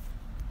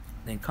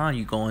 then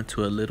you go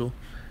into a little,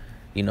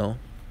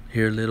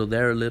 here a little,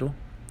 there a little.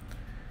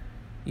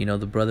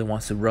 The brother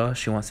wants to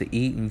rush, he wants to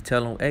eat, and you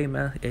tell him, hey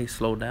man,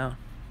 slow down,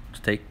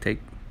 just take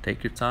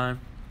your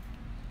time.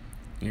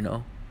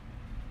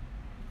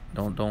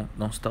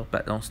 Don't step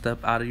back. Don't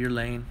step out of your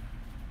lane.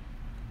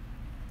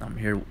 I'm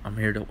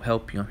here to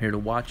help you. I'm here to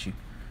watch you.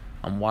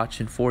 I'm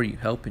watching for you,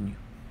 helping you.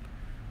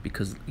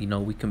 Because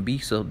we can be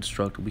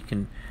self-destructive. We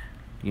can,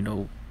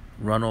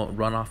 run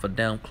off a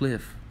damn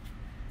cliff.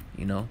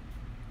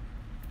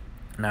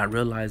 Not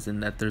realizing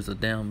that there's a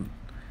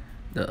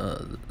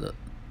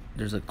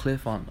there's a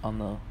cliff on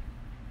the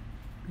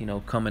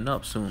coming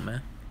up soon,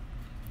 man.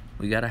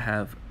 We gotta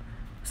have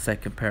a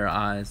second pair of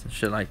eyes and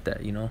shit like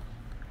that.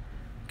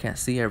 Can't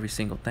see every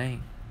single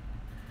thing.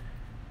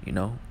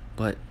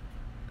 But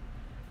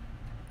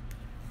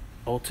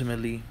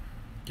ultimately,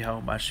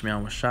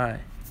 Yahawashi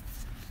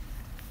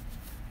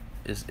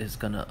is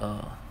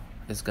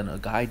gonna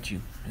guide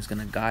you. It's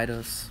gonna guide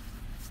us.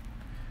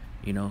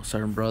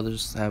 Certain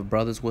brothers have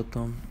brothers with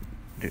them.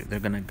 They're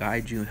gonna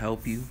guide you,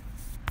 help you.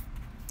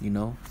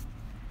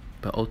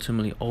 But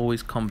ultimately,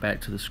 always come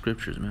back to the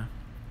scriptures, man.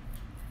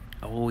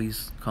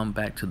 Always come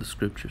back to the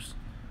scriptures.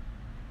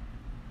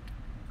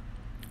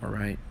 All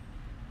right.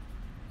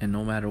 And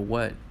no matter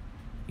what,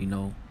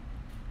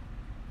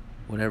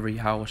 whatever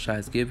Yahawashi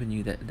has given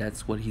you,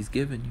 that's what He's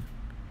given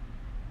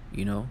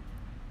you.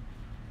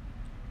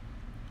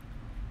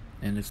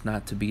 And it's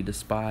not to be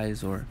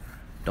despised, or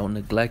don't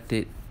neglect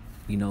it.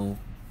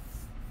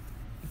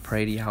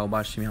 Pray to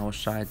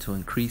Yahawashi to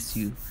increase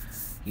you,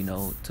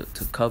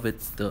 to covet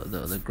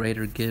the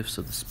greater gifts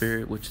of the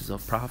Spirit, which is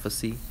of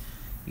prophecy,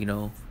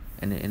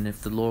 and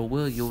if the Lord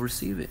will, you'll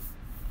receive it,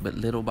 but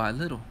little by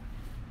little.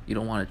 You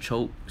don't want to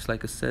choke. It's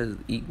like it says,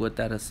 eat what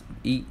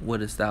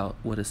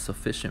is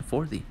sufficient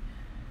for thee.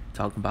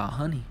 Talking about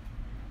honey,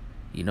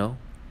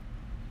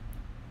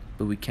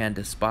 but we can't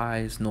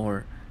despise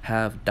nor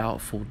have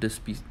doubtful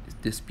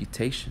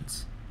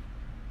disputations,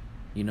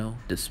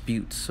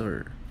 disputes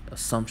or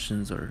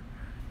assumptions, or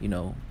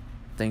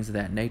things of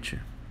that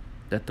nature.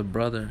 That the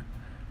brother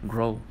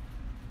grow,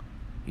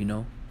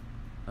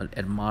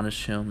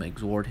 admonish him,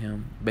 exhort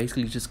him,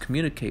 basically just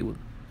communicate with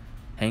him,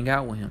 hang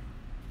out with him.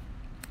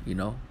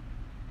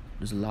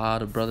 There's a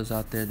lot of brothers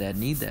out there that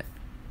need that.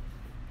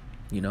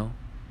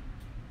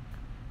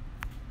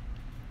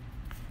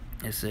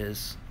 It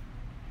says,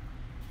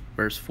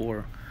 verse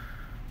 4,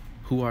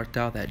 who art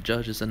thou that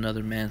judgest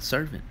another man's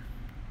servant?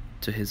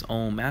 To his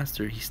own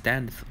master he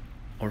standeth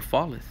or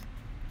falleth.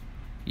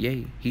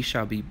 Yea, he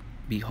shall be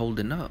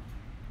holden up,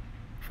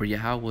 for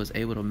Yahweh is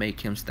able to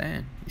make him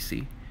stand. You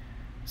see?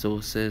 So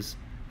it says,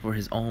 for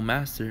his own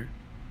master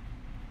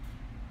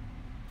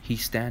he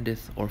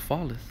standeth or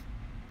falleth.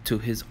 To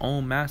his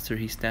own master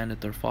he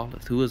standeth or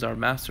falleth. Who is our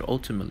master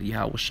ultimately?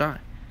 Yahawashi.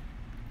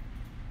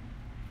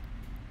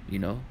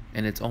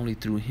 And it's only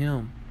through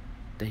him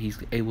that he's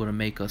able to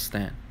make us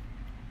stand.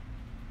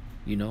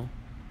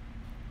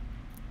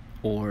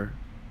 Or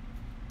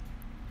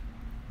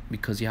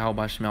because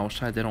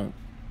Yahawashi, they don't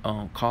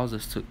cause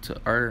us to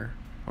err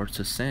or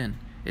to sin.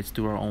 It's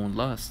through our own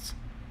lusts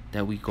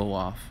that we go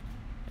off,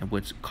 and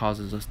which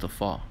causes us to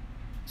fall.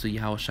 So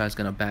Yahawashi is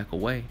gonna back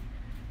away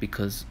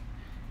because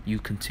you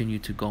continue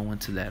to go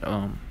into that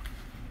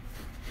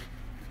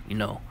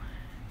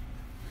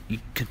you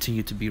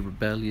continue to be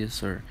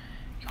rebellious or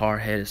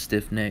hard-headed,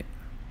 stiff-necked,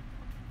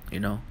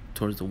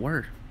 towards the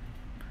word.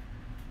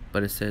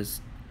 But it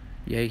says,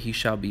 yea, he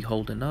shall be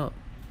holden up,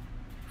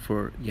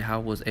 for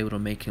Yahweh was able to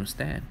make him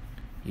stand,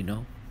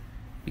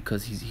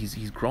 because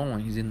he's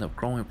growing. He's in the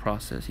growing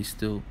process. He's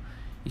still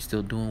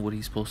doing what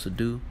he's supposed to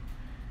do.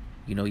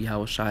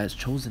 Yahawashi has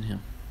chosen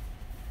him.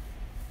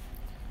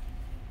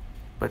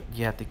 But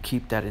you have to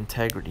keep that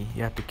integrity.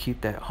 You have to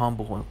keep that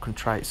humble and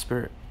contrite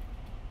spirit.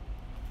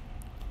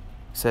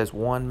 It says,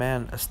 one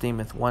man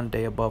esteemeth one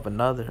day above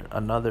another,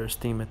 another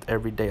esteemeth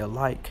every day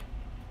alike.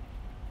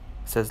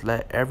 It says,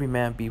 let every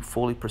man be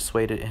fully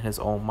persuaded in his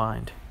own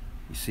mind.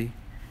 You see?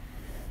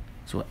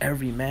 So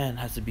every man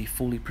has to be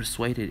fully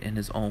persuaded in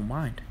his own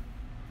mind.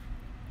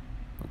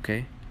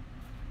 Okay?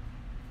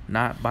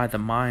 Not by the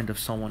mind of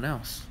someone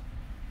else.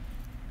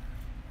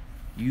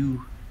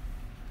 You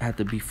have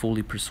to be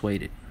fully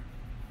persuaded.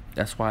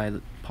 That's why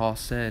Paul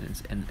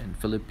said in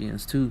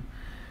Philippians 2,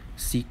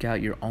 seek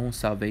out your own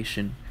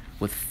salvation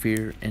with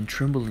fear and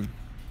trembling.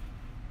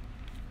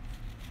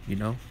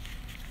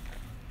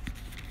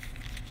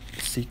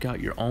 Seek out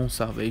your own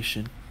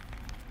salvation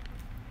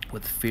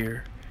with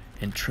fear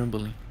and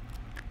trembling.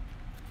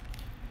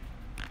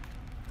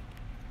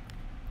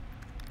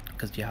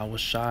 Because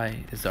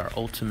Yahawashi is our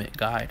ultimate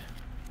guide.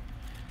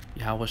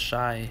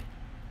 Yahawashi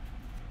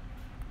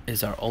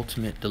is our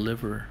ultimate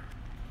deliverer.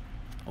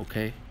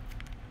 Okay?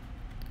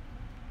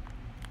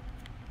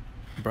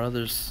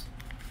 Brothers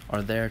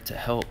are there to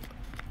help,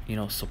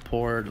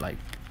 support, like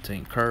to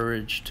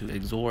encourage, to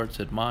exhort,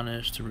 to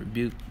admonish, to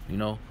rebuke,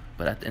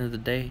 but at the end of the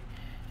day,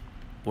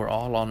 we're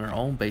all on our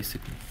own,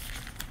 basically.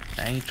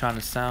 I ain't trying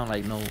to sound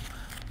like no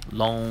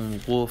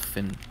lone wolf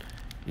and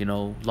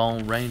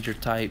lone ranger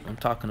type. I'm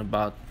talking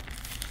about,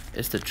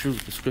 it's the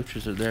truth. The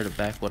scriptures are there to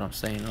back what I'm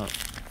saying up.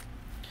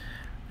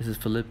 This is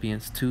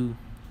Philippians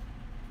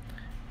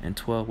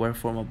 2:12.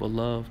 Wherefore, my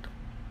beloved,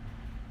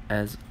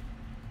 as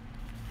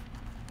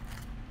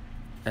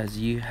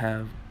ye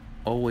have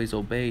always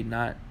obey,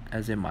 not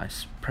as in my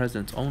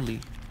presence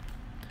only,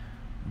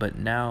 but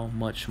now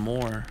much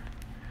more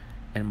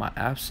in my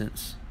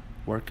absence.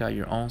 Work out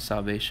your own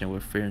salvation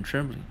with fear and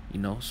trembling.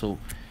 So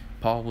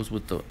Paul was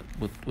with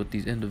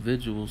these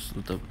individuals,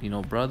 with the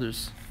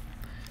brothers,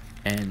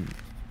 and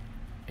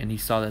he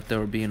saw that they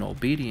were being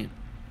obedient,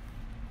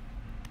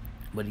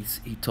 but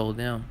he told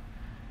them,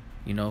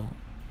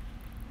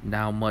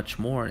 now much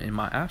more in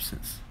my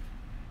absence.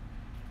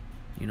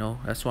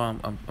 That's why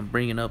I'm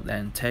bringing up that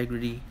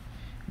integrity,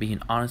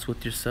 being honest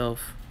with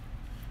yourself.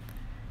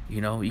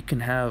 You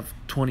can have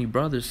 20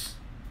 brothers.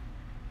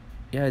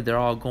 Yeah, they're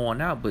all going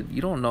out, but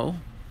you don't know.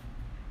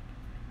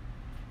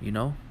 You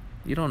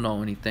don't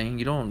know anything.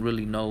 You don't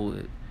really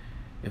know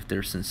if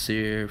they're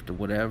sincere, if they're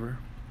whatever.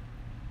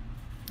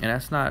 And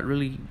that's not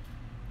really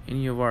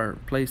any of our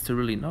place to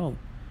really know.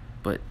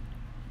 But,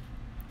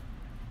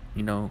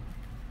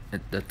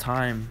 at the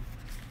time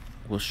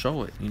will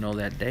show it.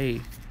 That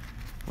day,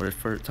 where it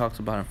first talks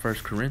about in 1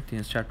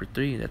 Corinthians chapter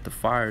 3, that the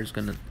fire is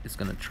gonna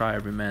try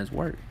every man's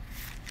work.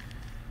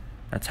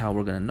 That's how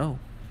we're gonna know.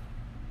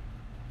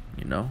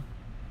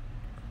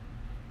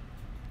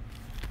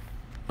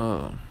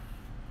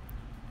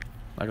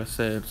 Like I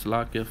said, it's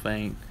like if I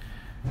ain't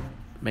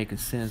making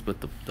sense, but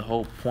the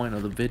whole point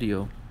of the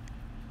video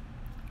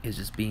is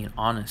just being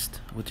honest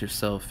with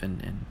yourself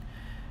and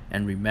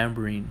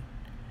remembering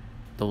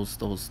those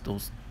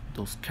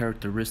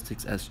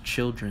characteristics as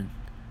children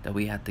that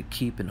we have to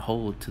keep and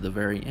hold to the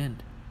very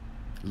end.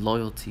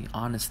 Loyalty,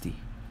 honesty,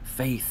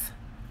 faith.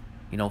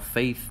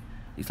 Faith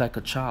is like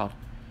a child.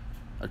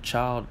 A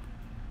child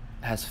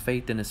has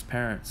faith in his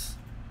parents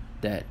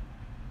that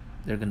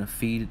they're gonna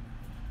feed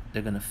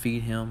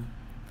him,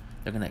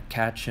 they're gonna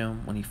catch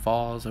him when he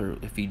falls, or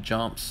if he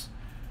jumps,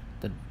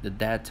 the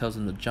dad tells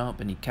him to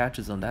jump and he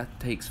catches him. That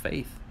takes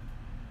faith.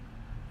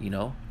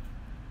 The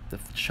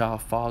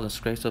child falls and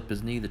scrapes up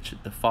his knee,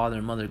 the father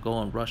and mother go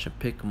and rush and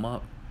pick him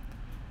up,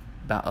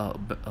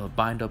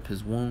 bind up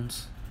his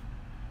wounds,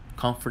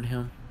 comfort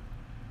him.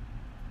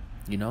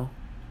 You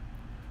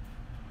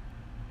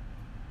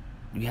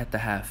have to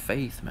have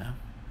faith, man.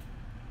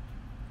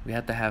 We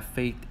have to have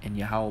faith in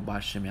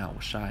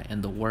Yahawashi,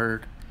 in the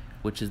word,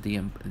 which is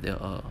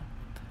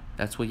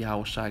that's where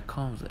Yahawashi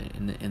comes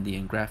in the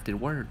engrafted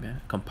word,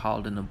 man,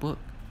 compiled in a book,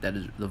 that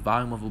is the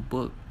volume of a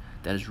book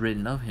that is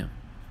written of him.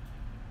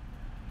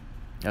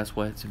 That's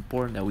why it's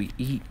important that we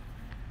eat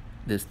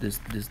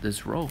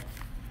this roll.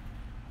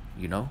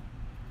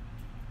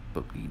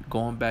 But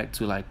going back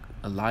to like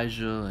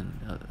Elijah and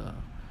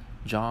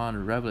John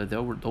or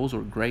Revelation, those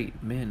were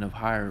great men of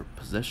higher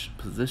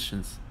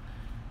positions.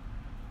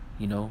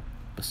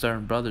 But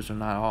certain brothers we're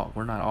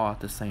not all at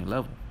the same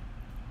level.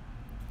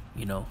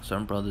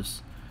 Certain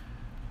brothers,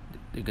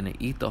 they're gonna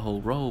eat the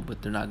whole roll,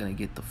 but they're not gonna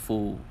get the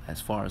full,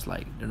 as far as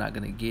like they're not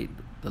gonna get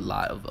the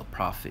lie of a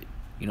prophet.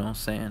 You know what I'm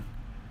saying?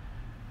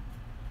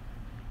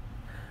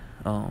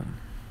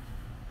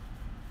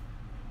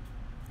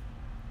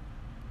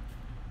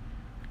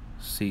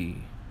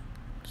 See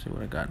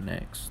what I got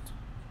next.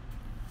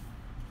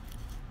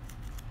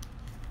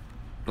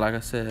 Like I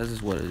said, this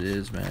is what it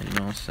is, man. You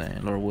know what I'm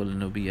saying? Lord willing,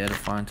 it'll be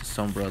edifying to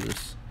some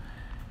brothers.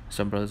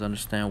 Some brothers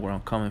understand where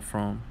I'm coming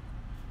from.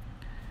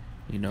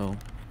 Let's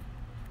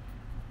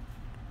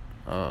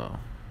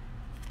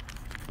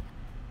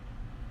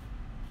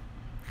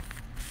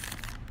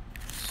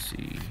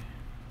see.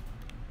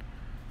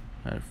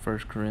 At 1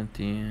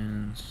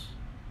 Corinthians.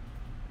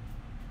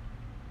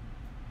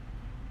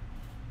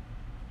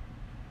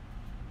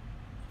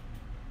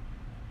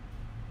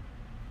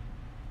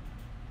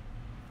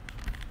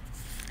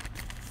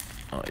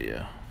 Oh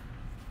yeah.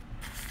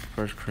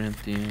 1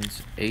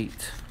 Corinthians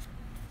 8.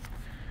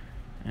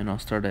 And I'll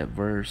start at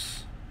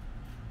verse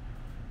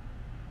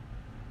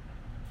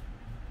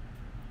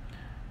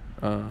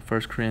 1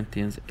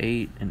 Corinthians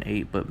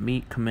 8:8. But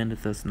meat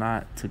commendeth us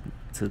not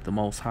to the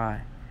Most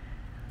High,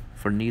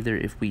 for neither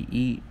if we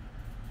eat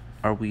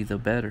are we the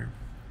better,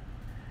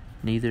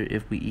 neither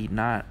if we eat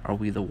not are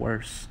we the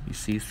worse. You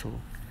see,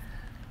 so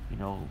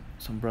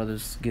some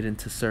brothers get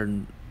into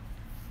certain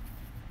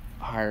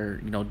higher,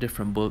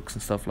 different books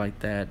and stuff like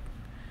that,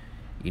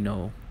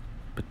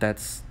 but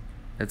that's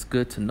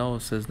good to know.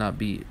 It says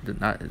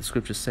the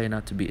scriptures say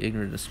not to be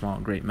ignorant of small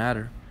and great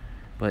matter,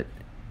 but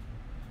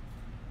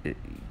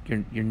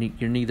you're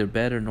neither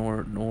better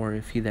nor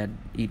if he that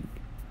eat.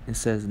 It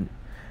says,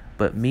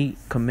 but meat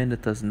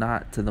commendeth us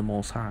not to the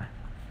Most High,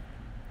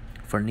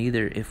 for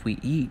neither if we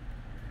eat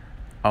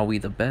are we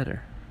the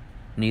better,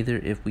 neither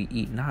if we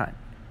eat not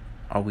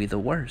are we the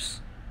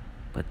worse.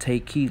 But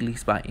take heed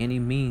lest by any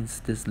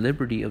means this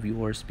liberty of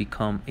yours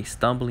become a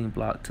stumbling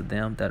block to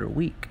them that are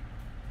weak.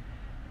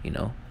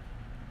 It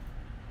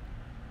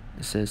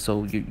says,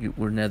 so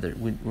we're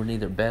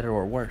neither better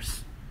or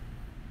worse.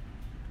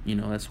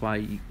 That's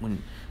why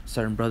when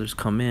certain brothers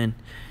come in,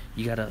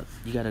 you gotta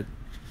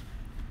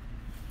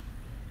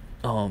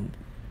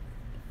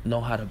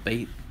know how to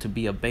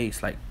be a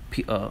base, like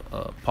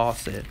Paul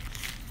said.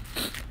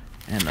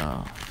 And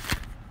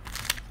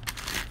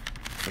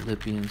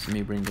Philippians, let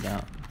me bring it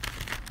out.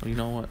 You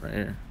know what? Right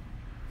here.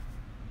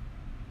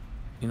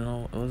 You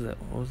know, what was that?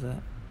 What was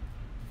that?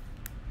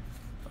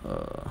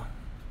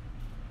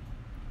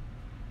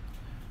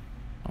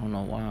 I don't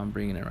know why I'm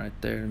bringing it right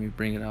there. Let me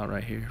bring it out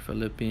right here.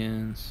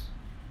 Philippians.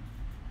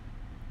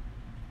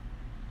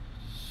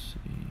 Let's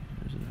see,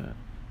 where's it at?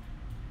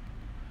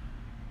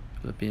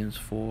 Philippians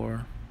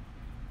 4.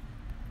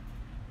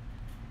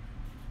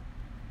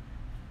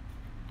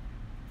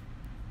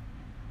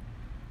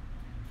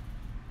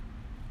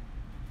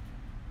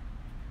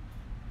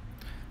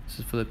 This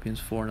is Philippians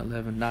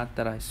 4:11. Not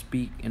that I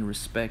speak in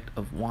respect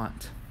of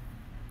want.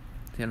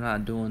 They're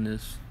not doing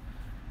this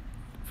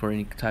for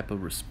any type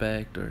of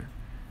respect or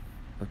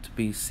to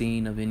be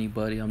seen of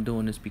anybody. I'm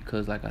doing this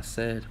because, like I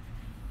said,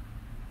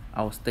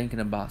 I was thinking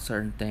about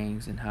certain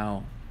things and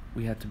how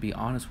we have to be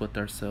honest with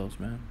ourselves,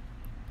 man.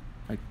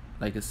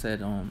 Like it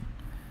said,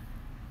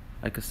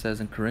 like it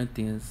says in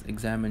Corinthians,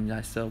 examine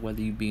thyself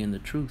whether you be in the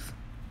truth,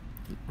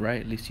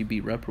 right? At least you be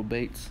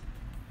reprobates.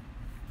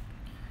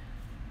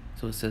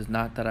 So it says,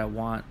 not that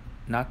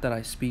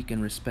I speak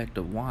in respect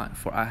of want,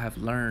 for I have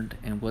learned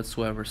in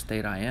whatsoever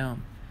state I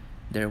am,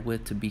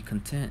 therewith to be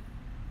content.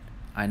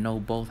 I know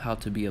both how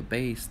to be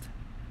abased,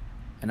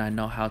 and I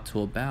know how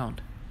to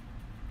abound.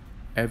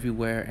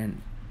 Everywhere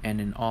and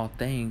in all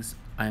things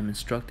I am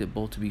instructed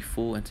both to be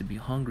full and to be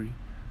hungry,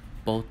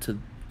 both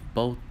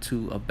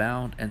to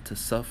abound and to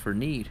suffer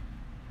need.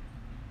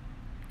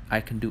 I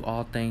can do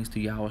all things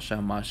through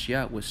Yahawashi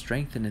Mashiach, which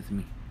strengtheneth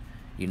me.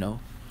 You know,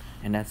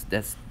 and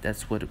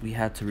that's what we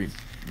have to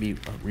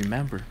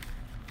remember.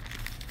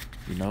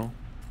 You know,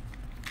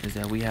 is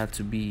that we have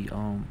to be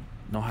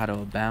know how to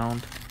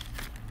abound.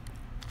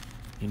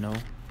 You know,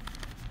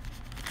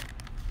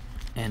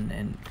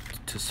 and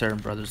to certain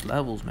brothers'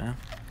 levels, man.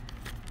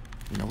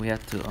 You know, we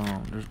have to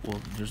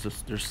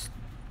there's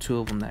two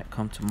of them that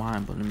come to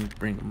mind, but let me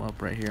bring them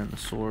up right here on the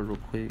sword real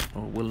quick,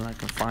 or willing I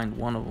can find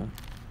one of them.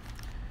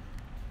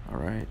 All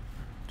right,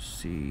 let's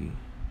see.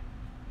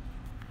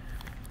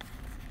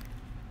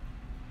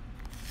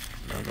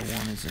 The other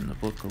one is in the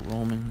book of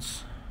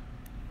Romans.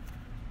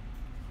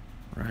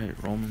 Right,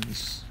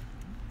 Romans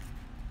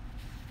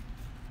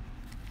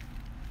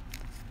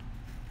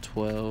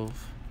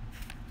 12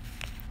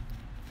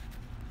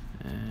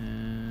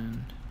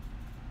 and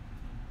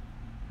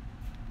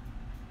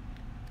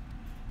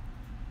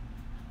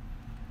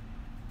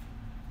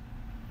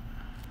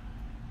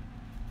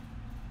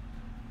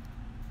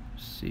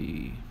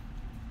see.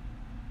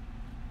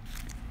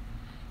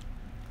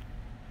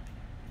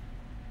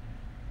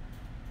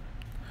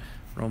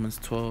 Romans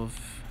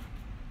 12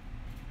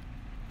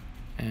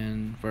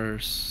 and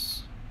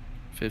verse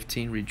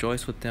 15.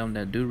 Rejoice with them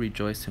that do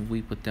rejoice, and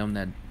weep with them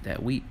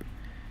that weep.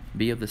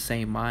 Be of the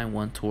same mind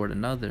one toward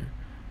another.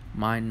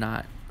 Mind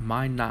not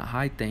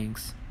high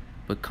things,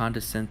 but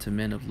condescend to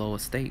men of low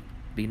estate.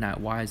 Be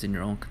not wise in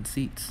your own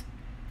conceits.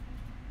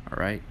 All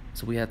right.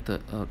 So we have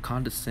to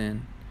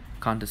condescend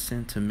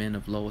to men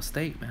of low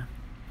estate, man.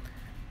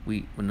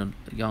 When a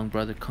young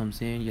brother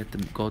comes in, you have to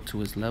go to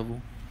his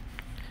level.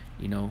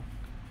 You know,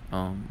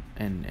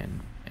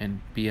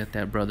 and be at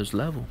that brother's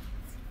level.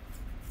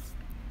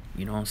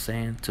 You know what I'm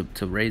saying?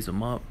 To raise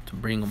them up, to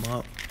bring them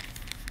up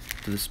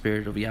to the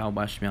spirit of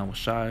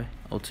Yahawashi.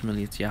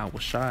 Ultimately, it's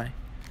Yahawashi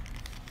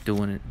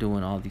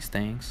doing all these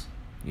things.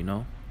 You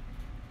know.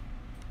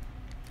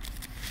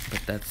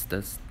 But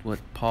that's what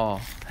Paul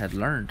had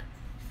learned.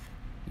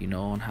 You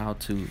know, on how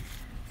to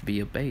be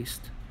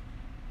abased,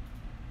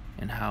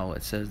 and how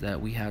it says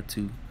that we have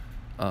to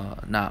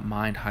not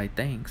mind high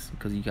things,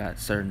 because you got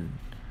certain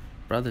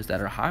brothers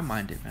that are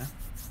high-minded, man.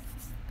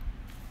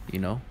 You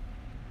know,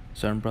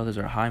 certain brothers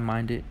are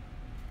high-minded,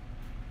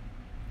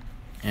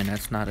 and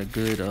that's not a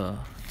good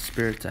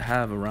spirit to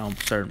have around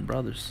certain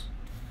brothers.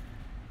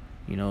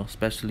 You know,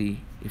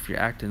 especially if you're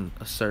acting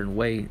a certain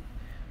way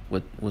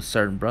with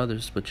certain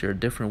brothers, but you're a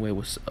different way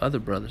with other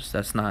brothers.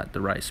 That's not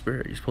the right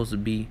spirit. You're supposed to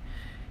be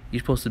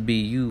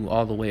you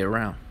all the way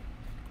around.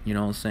 You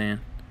know what I'm saying?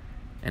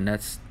 And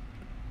that's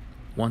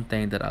one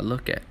thing that I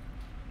look at.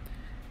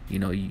 You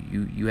know,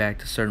 you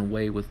act a certain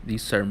way with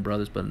these certain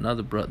brothers, but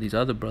these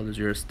other brothers,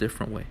 you're a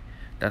different way.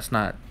 That's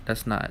not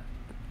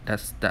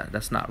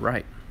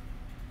right.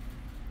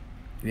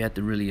 You have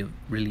to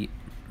really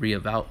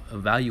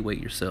evaluate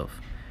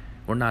yourself.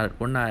 We're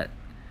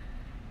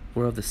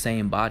of the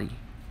same body.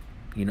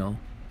 You know,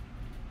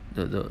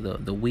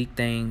 the weak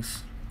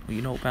things. Well,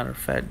 you know, matter of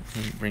fact,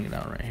 let me bring it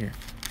out right here.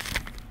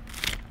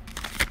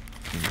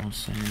 You know what I'm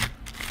saying?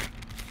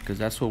 Because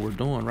that's what we're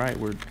doing, right?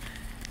 We're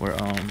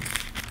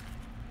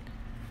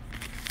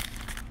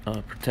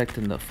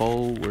protecting the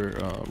fold. We're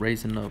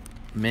raising up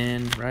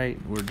men, right?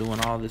 We're doing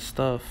all this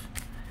stuff,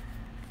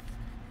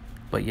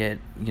 but yet,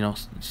 you know,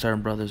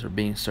 certain brothers are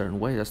being certain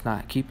ways. That's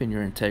not keeping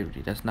your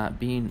integrity. That's not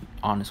being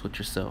honest with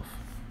yourself.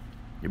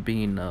 You're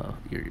being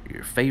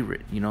your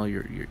favorite. You know,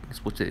 you're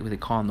it's what they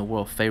call in the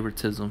world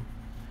favoritism.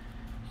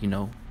 You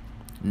know,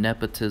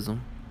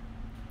 nepotism.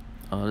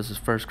 This is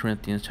 1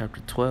 Corinthians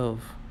chapter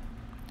 12,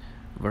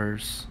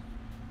 verse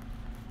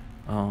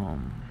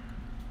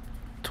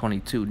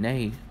 22.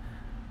 Nay,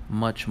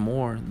 much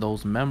more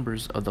those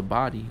members of the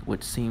body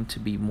which seem to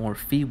be more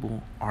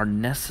feeble are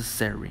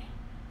necessary.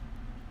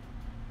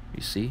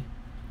 You see?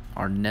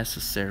 Are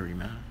necessary,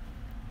 man.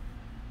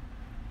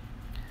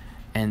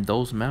 And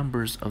those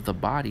members of the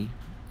body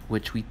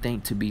which we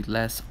think to be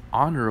less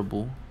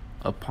honorable,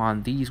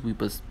 upon these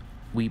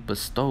we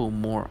bestow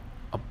more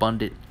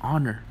abundant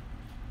honor,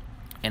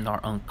 and our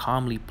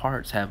uncomely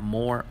parts have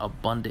more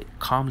abundant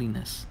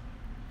comeliness.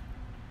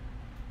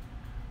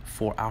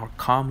 For our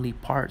comely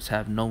parts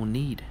have no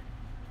need,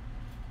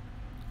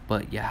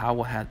 but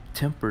Yahweh hath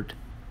tempered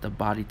the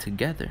body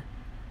together,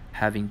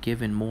 having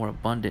given more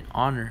abundant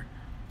honor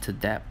to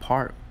that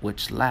part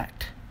which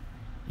lacked.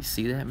 You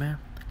see that, man?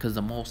 Because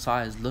the Most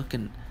High is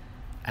looking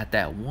at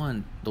that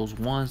one, those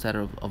ones that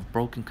are of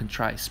broken,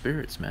 contrite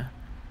spirits, man,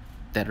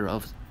 that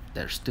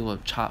are still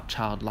of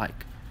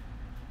childlike.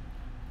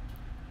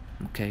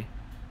 Okay,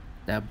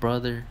 that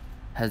brother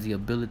has the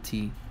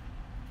ability,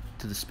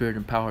 to the spirit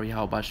and power of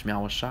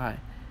Yahawashi,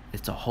 is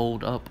to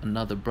hold up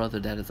another brother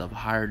that is of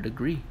higher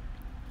degree.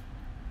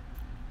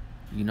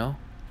 You know?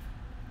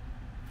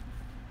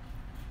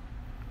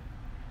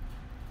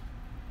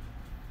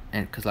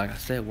 And because, like I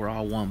said, we're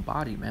all one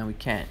body, man.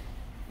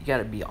 You got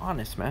to be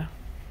honest, man.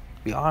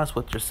 Be honest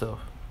with yourself.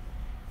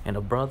 And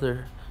a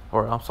brother,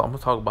 or I'm going to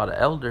talk about an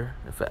elder.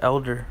 If an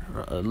elder,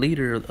 a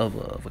leader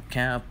of a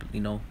camp, you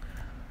know,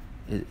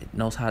 it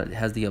knows how, it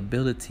has the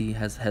ability,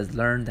 has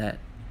learned that,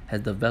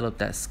 has developed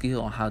that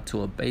skill on how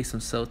to abase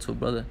himself to a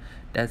brother,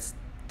 that's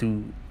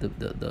through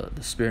the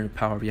spirit and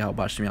power of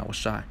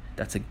Yahawashi.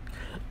 That's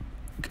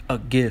a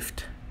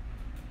gift,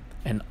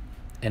 and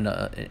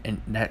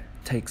that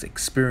takes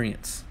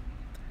experience.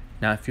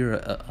 Now, if you're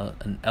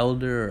an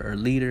elder or a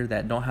leader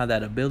that don't have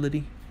that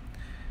ability,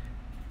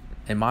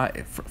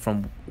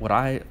 from what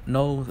I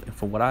know,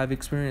 from what I've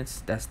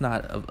experienced, that's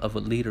not of a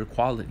leader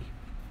quality.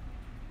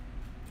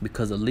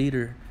 Because a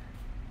leader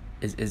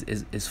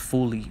is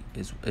fully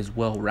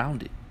well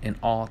rounded in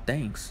all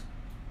things.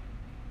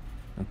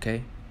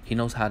 Okay, he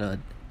knows how to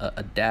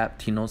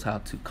adapt. He knows how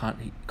to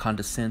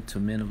condescend to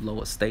men of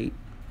low estate.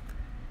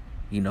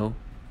 You know,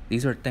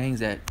 these are things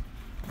that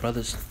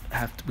brothers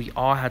we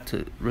all have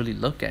to really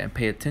look at and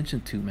pay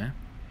attention to, man.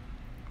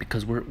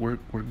 Because we're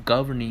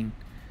governing,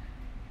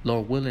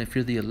 Lord willing, if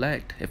you're the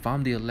elect, if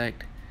I'm the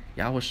elect,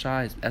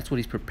 Yahawashi, that's what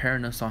he's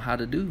preparing us on how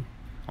to do,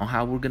 on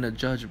how we're gonna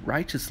judge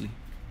righteously,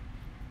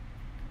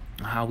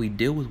 on how we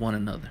deal with one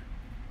another.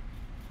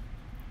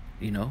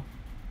 You know,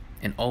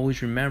 and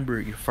always remember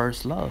your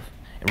first love,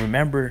 and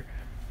remember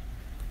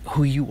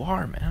who you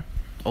are, man.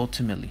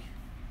 Ultimately,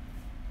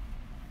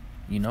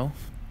 you know,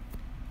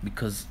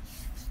 because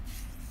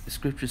the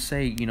scriptures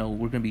say, you know,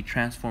 we're gonna be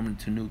transformed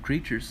into new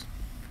creatures.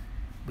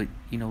 But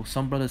you know,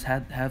 some brothers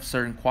have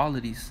certain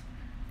qualities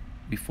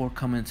before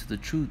coming to the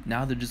truth.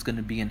 Now they're just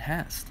gonna be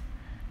enhanced.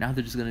 Now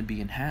they're just gonna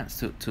be enhanced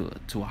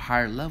to a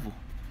higher level.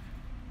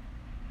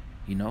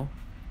 You know,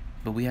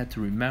 but we have to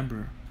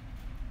remember,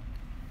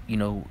 you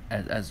know,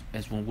 as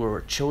when we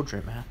were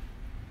children, man.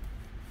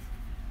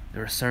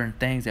 There are certain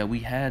things that we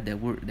had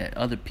that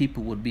other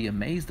people would be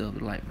amazed of.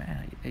 They're like,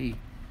 man, hey,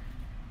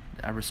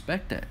 I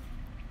respect that.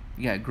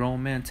 You got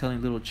grown men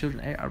telling little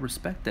children, hey, I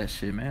respect that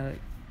shit, man.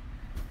 Like,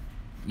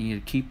 you need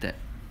to keep that.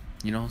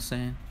 You know what I'm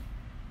saying?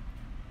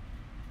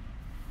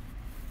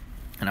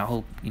 And I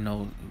hope, you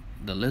know,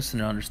 the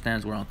listener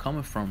understands where I'm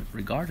coming from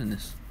regarding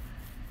this.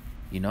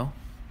 You know,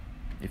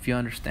 if you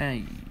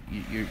understand,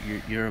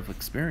 you're of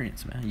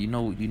experience, man. You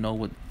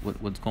know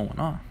what's going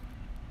on.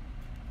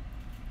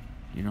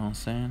 You know what I'm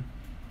saying?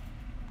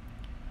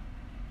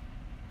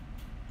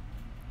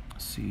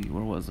 Let's see,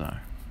 where was I?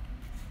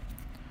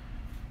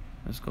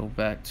 Let's go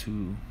back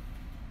to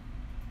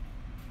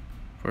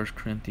 1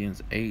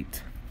 Corinthians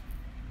 8,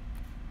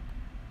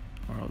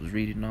 where I was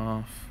reading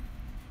off.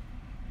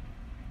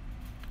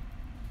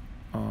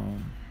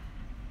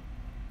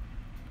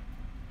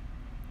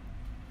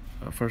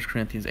 1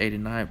 Corinthians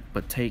 8:9,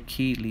 but take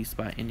heed lest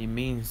by any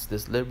means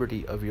this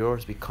liberty of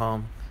yours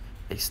become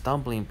a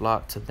stumbling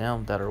block to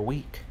them that are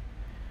weak.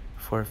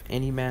 For if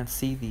any man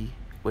see thee,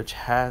 which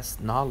has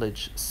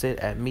knowledge, sit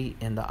at meat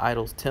in the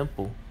idol's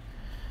temple,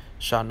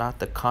 shall not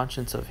the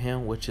conscience of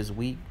him which is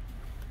weak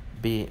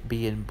be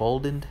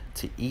emboldened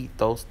to eat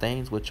those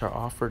things which are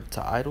offered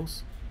to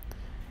idols?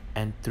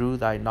 And through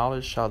thy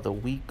knowledge shall the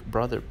weak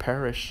brother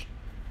perish,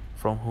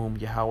 from whom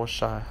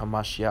Yahawashi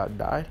Hamashiach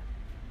died.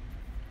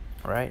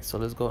 All right, so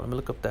let's go. Let me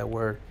look up that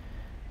word.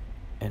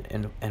 And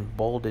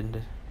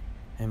emboldened.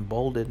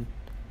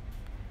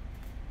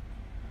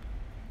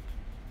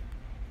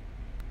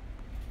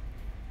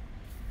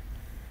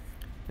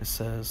 It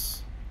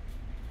says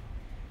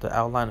the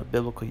outline of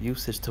biblical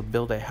usage: to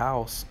build a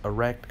house,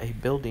 erect a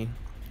building,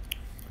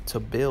 to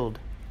build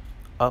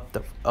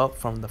up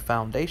from the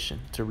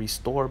foundation, to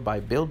restore by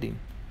building,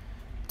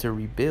 to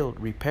rebuild,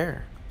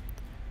 repair.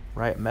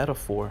 Right?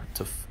 Metaphor: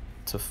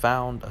 to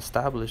found,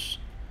 establish,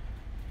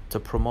 to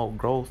promote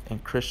growth in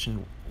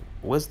Christian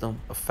wisdom,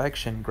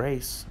 affection,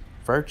 grace,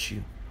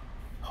 virtue,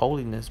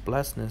 holiness,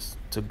 blessedness,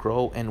 to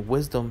grow in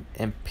wisdom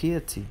and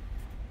piety,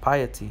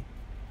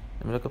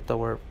 Let me look up the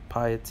word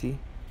piety.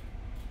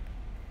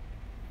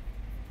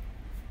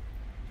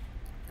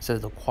 It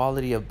says the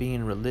quality of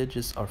being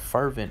religious or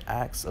fervent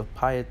acts of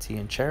piety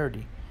and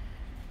charity,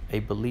 a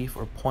belief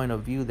or point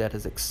of view that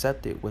is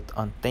accepted with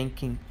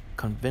unthinking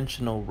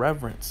conventional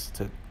reverence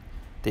to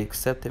the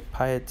accepted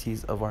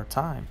pieties of our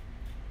time.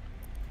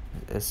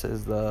 It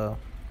says the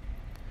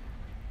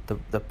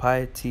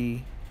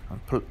piety,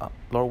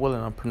 Lord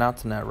willing, I'm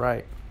pronouncing that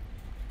right.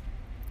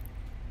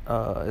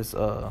 Is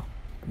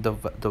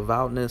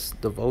devoutness,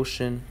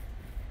 devotion,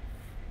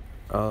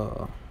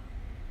 uh,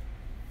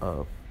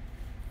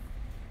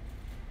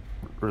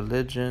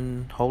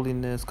 religion,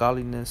 holiness,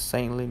 godliness,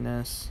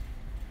 saintliness,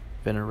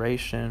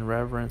 veneration,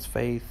 reverence,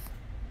 faith.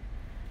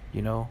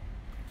 You know,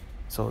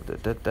 so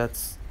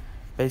that's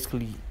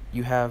basically,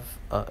 you have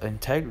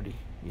integrity.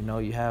 You know,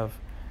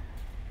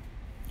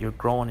 you're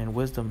growing in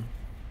wisdom.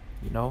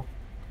 You know,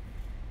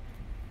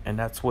 and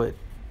that's what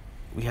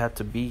we have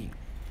to be.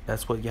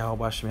 That's what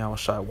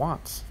Yahawashi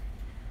wants.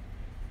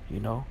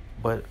 You know,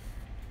 but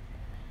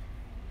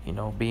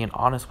being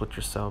honest with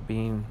yourself,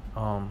 being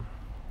a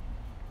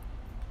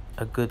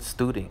good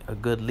student, a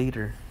good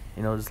leader.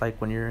 Just like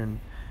when you're in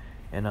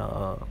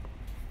an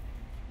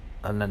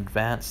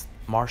advanced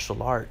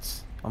martial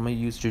arts. I'm gonna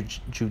use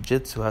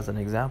jujitsu as an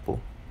example.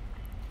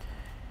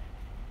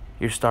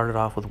 You're started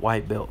off with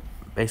white belt,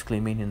 basically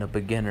meaning a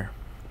beginner,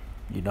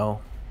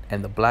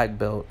 and the black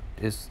belt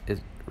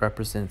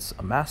represents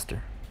a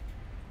master.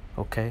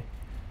 Okay,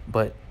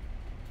 but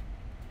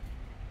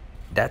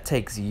that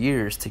takes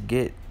years to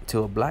get to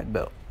a black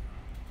belt.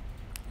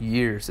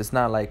 Years. It's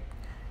not like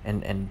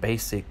in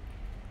basic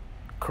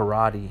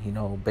karate,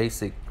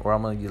 basic, or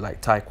I'm gonna use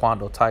like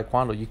taekwondo.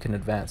 Taekwondo, you can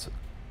advance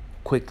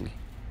quickly.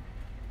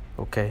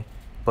 Okay,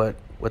 but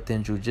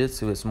within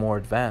jujitsu, it's more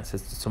advanced.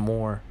 It's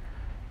more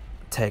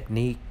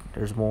technique.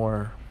 There's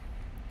more,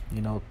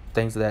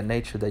 things of that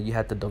nature that you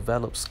have to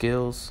develop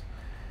skills,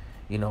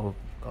 to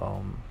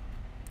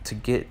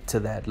get to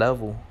that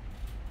level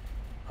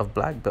of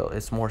black belt.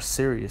 It's more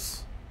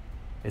serious.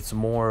 It's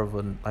more of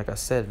like I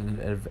said,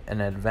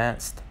 an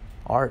advanced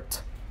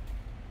art.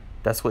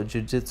 That's what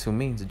jiu-jitsu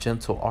means, a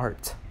gentle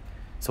art.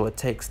 So it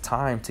takes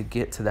time to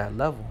get to that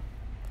level.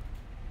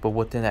 But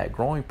within that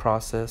growing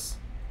process,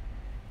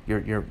 your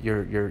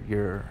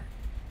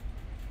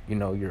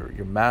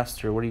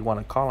master, what do you want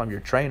to call him,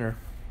 your trainer,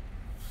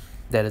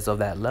 that is of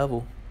that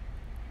level,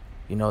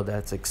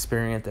 that's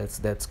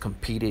experienced, that's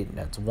competed,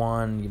 that's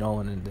won,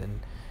 and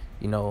then,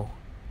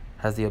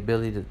 has the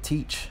ability to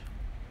teach.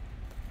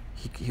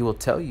 He will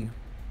tell you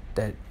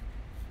that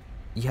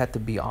you have to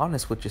be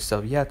honest with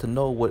yourself. You have to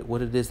know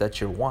what it is that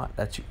you want.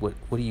 What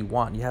do you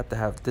want? You have to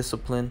have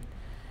discipline.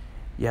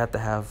 You have to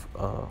have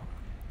you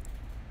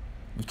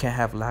can't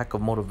have lack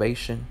of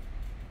motivation.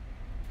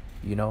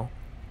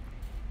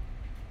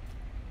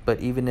 But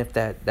even if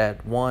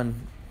that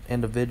one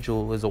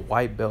individual is a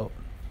white belt,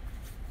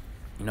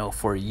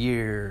 for a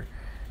year,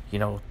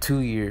 2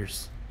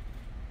 years,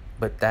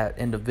 but that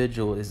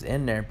individual is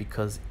in there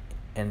because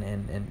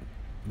and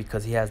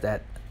because he has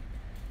that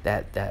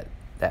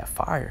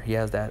fire. He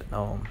has that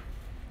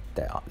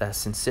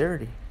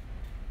sincerity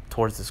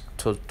towards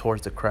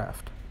the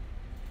craft,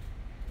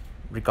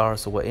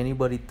 regardless of what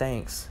anybody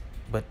thinks.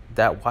 But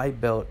that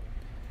white belt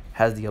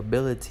has the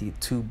ability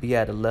to be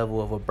at a level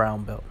of a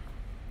brown belt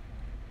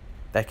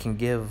that can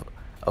give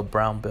a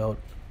brown belt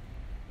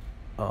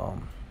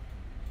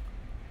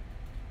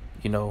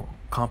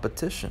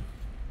competition.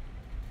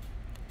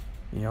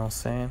 You know what I'm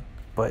saying?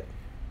 But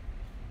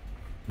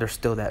there's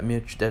still that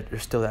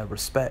there's still that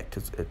respect.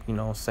 You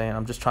know what I'm saying?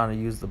 I'm just trying to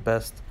use the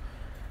best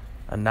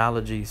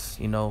analogies,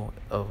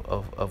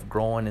 of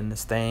growing in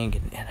this thing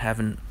and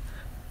having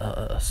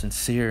a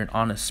sincere and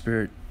honest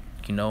spirit,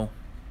 and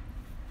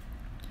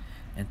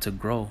to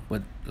grow.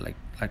 But like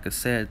I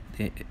said,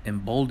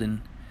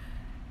 embolden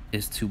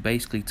is to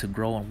basically to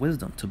grow in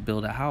wisdom, to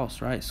build a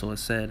house, right? So it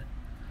said,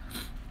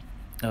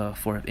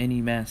 for if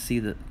any man see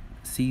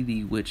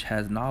thee which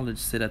has knowledge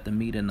sit at the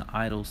meat in the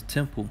idol's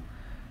temple,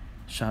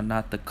 shall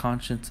not the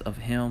conscience of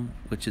him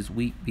which is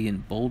weak be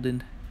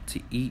emboldened to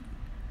eat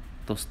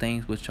those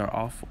things which are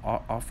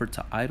offered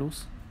to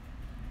idols?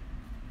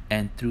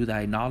 And through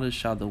thy knowledge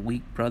shall the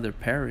weak brother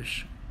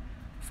perish,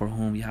 for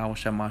whom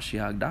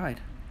Yahawashi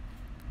died.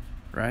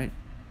 Right?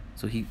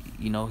 So he's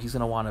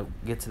gonna want to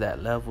get to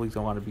that level. He's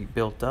gonna want to be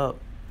built up,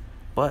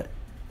 but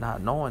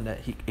not knowing that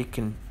it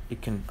can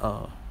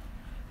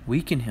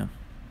weaken him.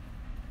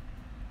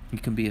 You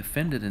can be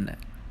offended in that.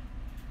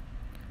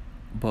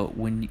 But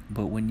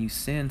when you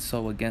sin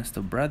so against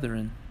the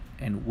brethren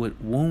and would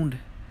wound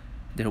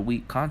their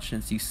weak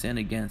conscience, you sin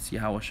against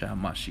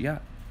Yahawashi.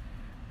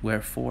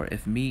 Wherefore,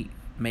 if meat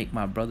make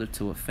my brother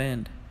to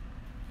offend,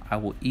 I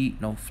will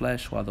eat no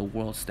flesh while the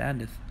world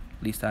standeth,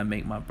 lest I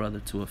make my brother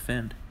to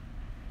offend.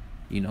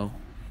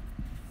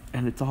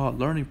 And it's all a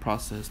learning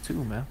process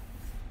too, man.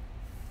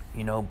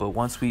 But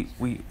once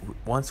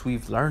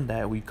we've learned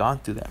that, we've gone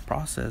through that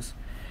process,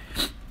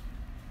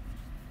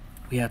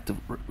 we have to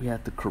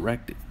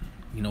correct it.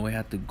 We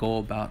have to go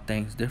about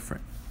things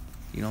different.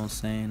 You know what I'm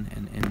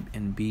saying?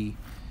 And be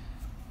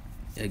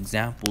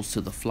examples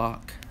to the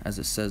flock, as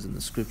it says in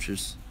the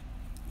scriptures.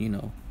 You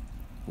know,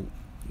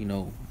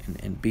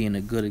 and being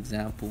a good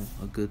example,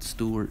 a good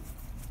steward,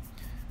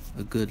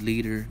 a good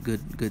leader,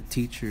 good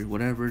teacher,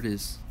 whatever it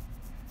is.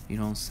 You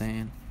know what I'm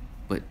saying?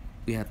 But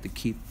we have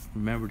to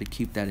remember to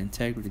keep that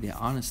integrity, that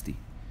honesty.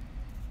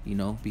 You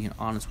know, being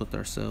honest with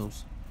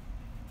ourselves.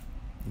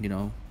 You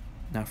know,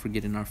 not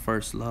forgetting our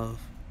first love.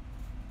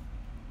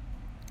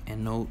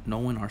 And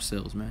knowing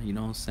ourselves, man. You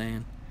know what I'm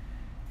saying?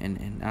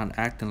 And not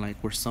acting like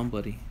we're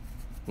somebody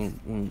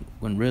when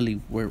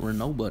really we're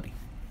nobody.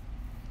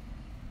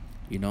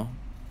 You know?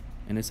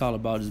 And it's all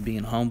about just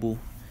being humble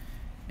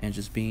and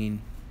just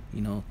being,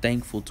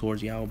 thankful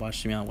towards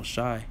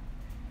Yahawashi,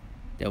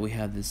 that we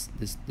have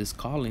this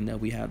calling, that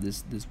we have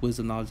this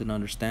wisdom, knowledge, and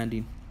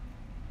understanding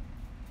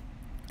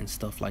and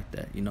stuff like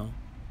that,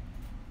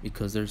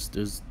 because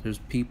there's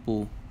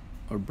people,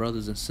 or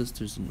brothers and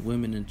sisters and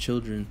women and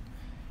children,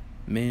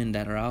 men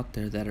that are out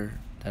there that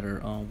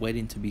are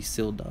waiting to be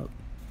sealed up,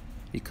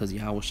 because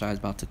Yahawashi is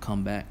about to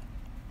come back.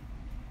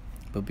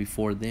 But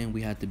before then,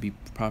 we had to be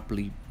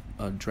properly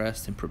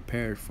dressed and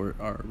prepared for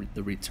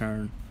the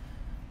return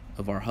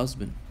of our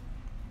husband.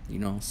 You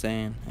know what I'm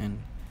saying?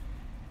 And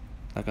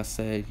like I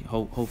said,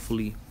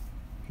 hopefully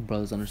you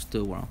brothers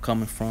understood where I'm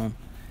coming from,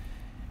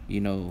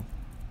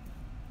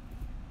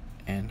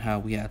 and how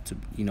we have to,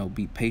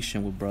 be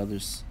patient with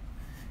brothers,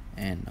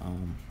 and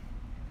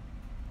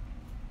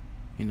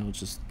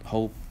just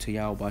hope to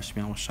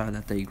Yahawashi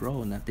that they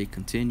grow and that they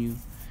continue,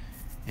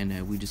 and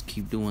that we just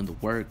keep doing the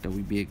work, that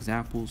we be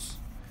examples,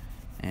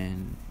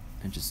 and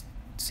just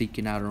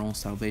seeking out our own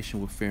salvation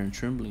with fear and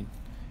trembling,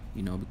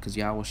 because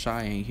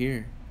Yahawashi ain't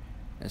here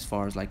as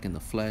far as like in the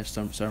flesh.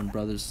 Certain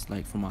brothers,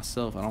 like for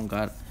myself, I don't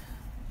got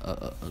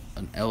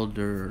an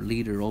elder or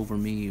leader over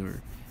me,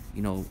 or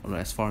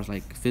as far as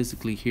like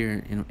physically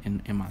here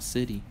in my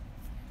city,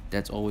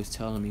 that's always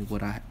telling me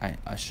what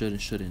I should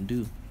and shouldn't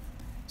do.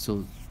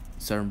 So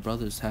certain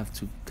brothers have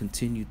to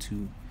continue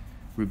to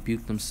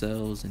rebuke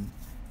themselves and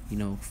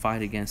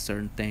fight against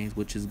certain things,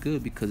 which is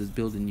good because it's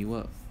building you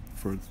up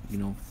for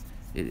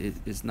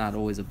it's not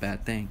always a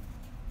bad thing.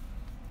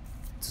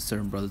 To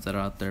certain brothers that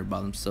are out there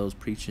by themselves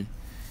preaching,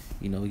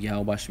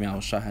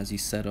 Yahawashi has you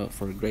set up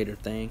for a greater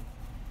thing.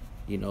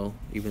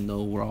 Even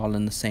though we're all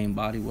in the same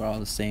body, we're all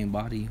the same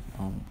body,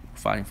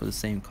 fighting for the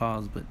same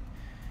cause, but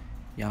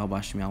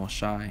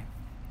Yahawashi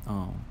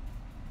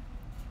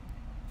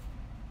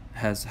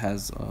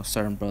has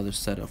certain brothers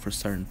set up for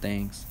certain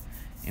things,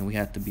 and we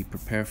have to be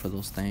prepared for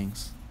those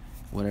things,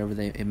 whatever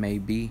it may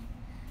be.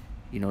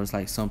 It's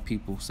like some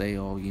people say,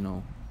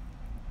 I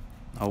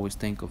always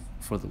think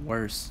for the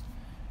worst.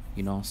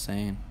 You know what I'm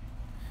saying?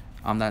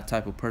 I'm that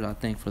type of person. I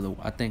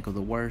think of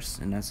the worst,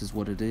 and that's just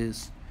what it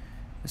is.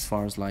 As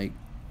far as like,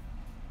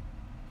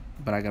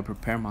 but I gotta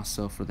prepare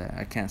myself for that.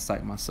 I can't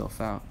psych myself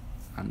out.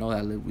 I know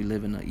that we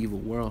live in an evil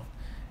world,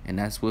 and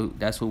that's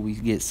what we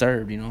get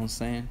served. You know what I'm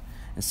saying?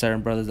 And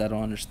certain brothers that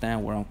don't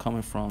understand where I'm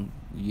coming from,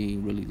 you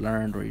ain't really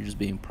learned, or you're just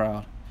being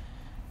proud.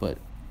 But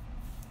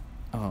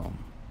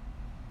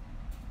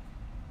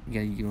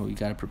you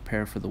gotta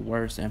prepare for the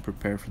worst and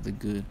prepare for the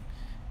good.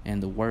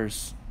 And the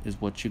worst is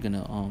what you're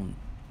gonna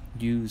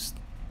use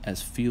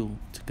as fuel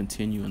to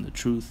continue in the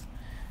truth.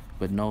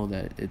 But know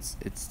that it's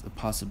a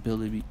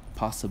possibility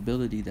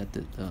that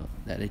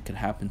that it could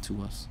happen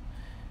to us,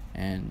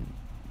 and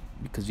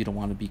because you don't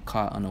want to be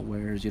caught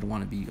unawares, you don't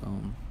want to be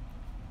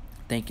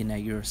thinking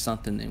that you're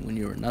something and when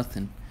you're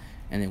nothing,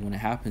 and then when it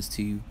happens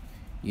to you,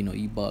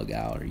 you bug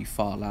out or you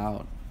fall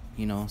out.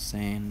 You know what I'm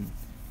saying?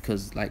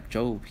 Because like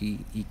Job,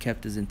 he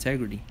kept his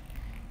integrity.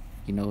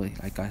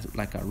 Like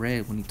I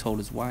read when he told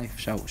his wife,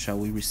 shall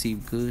we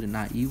receive good and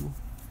not evil?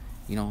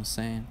 You know what I'm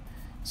saying?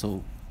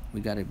 So we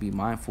got to be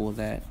mindful of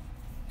that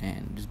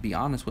and just be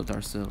honest with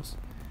ourselves,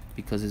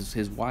 because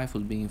his wife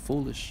was being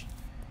foolish.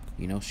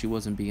 She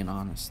wasn't being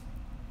honest.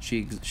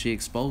 She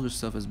exposed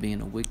herself as being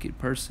a wicked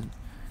person,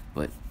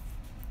 but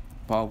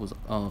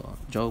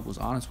Job was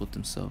honest with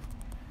himself.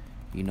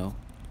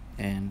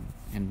 And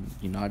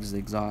I just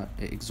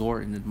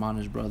exhort and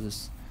admonish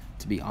brothers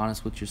to be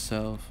honest with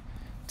yourself,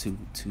 to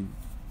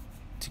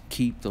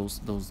keep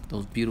those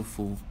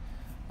beautiful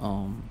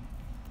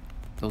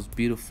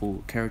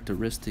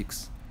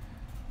characteristics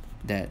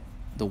that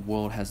the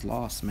world has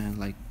lost, man,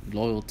 like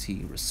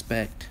loyalty,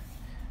 respect,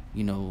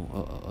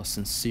 a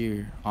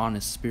sincere,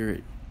 honest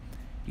spirit,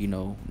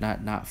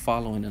 not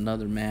following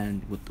another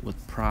man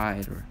with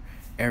pride or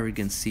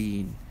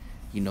arrogancy,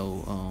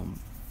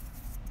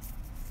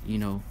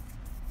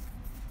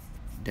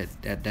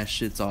 that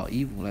shit's all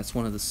evil. That's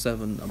one of the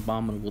 7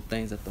 abominable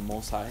things that the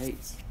Most High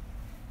hates.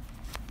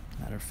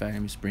 Matter of fact,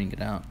 let me just bring it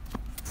out.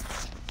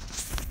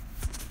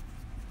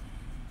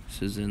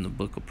 This is in the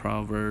book of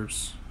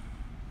Proverbs.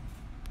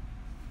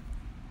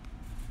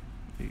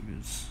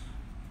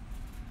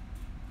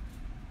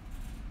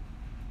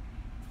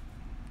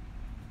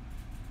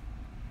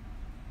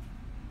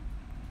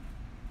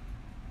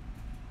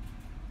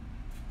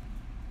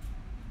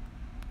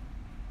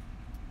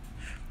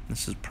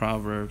 This is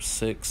Proverbs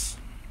 6.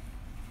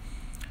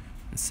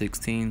 And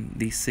 16,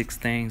 these 6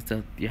 things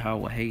that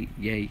Yahweh hate,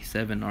 yea,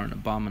 7 are an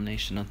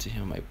abomination unto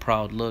him: a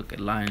proud look,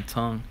 a lying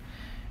tongue,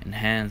 and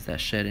hands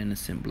that shed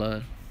innocent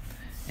blood,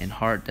 and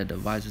heart that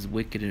devises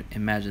wicked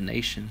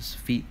imaginations,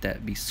 feet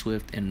that be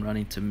swift in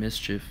running to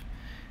mischief,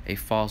 a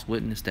false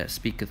witness that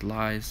speaketh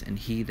lies, and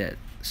he that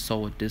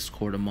soweth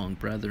discord among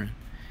brethren.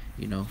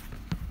 You know,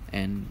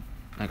 and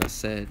like I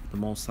said, the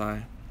Most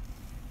High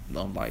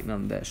don't like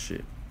none of that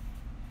shit.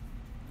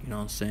 You know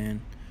what I'm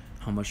saying?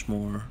 How much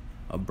more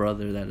a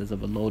brother that is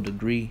of a low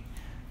degree,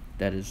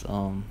 that is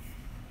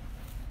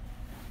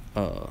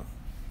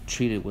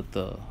treated with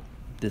the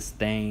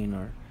disdain,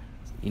 or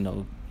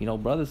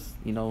brothers,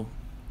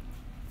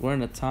 we're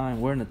in a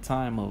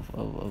time of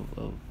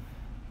a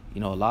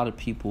lot of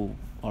people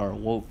are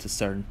woke to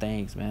certain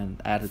things, man.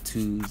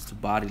 Attitudes, to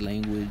body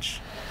language,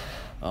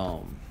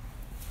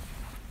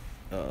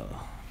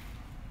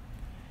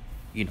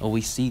 we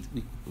can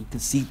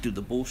see through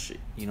the bullshit,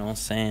 you know what I'm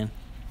saying?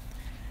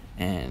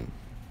 And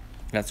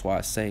that's why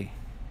I say,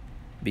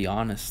 be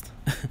honest.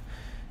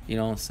 You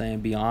know what I'm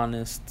saying? Be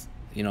honest,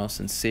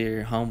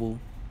 sincere, humble.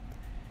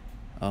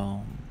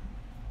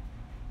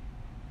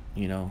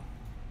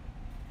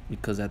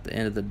 Because at the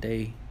end of the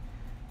day,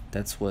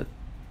 that's what's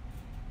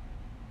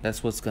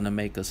gonna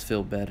make us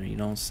feel better. You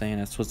know what I'm saying?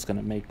 That's what's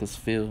gonna make us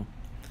feel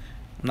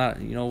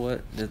not. You know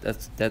what?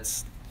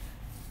 That's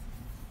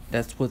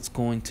what's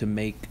going to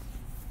make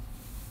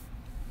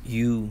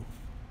you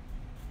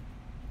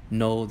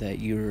know that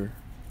you're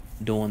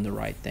doing the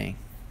right thing.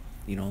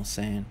 You know what I'm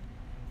saying?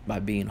 By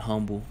being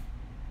humble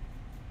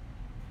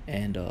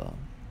and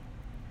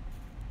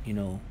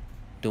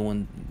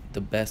doing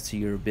the best to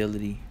your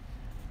ability,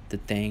 the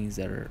things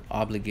that are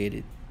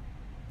obligated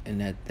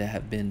and that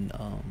have been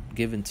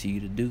given to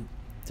you to do,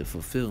 to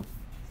fulfill.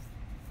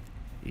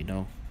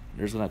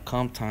 There's gonna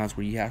come times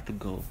where you have to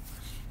go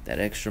that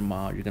extra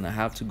mile. You're gonna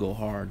have to go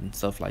hard and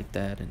stuff like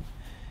that,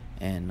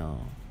 and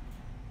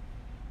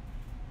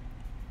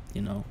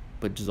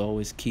but just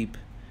always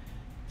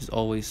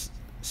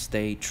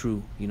stay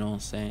true. You know what I'm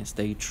saying?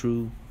 Stay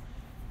true,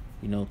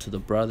 to the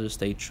brothers.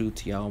 Stay true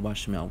to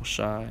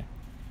Yahawashi,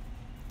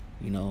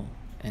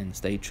 and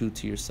stay true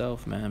to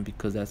yourself, man,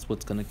 because that's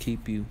what's gonna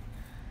keep you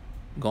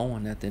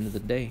going at the end of the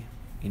day.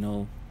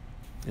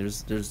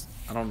 There's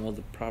I don't know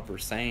the proper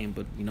saying,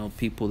 but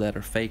people that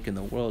are fake in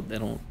the world, they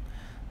don't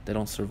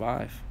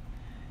survive.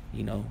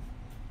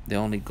 They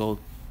only go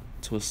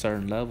to a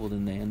certain level,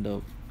 then they end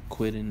up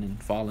quitting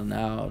and falling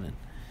out. And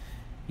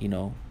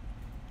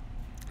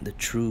the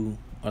true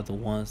are the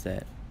ones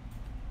that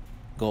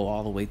go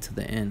all the way to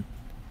the end.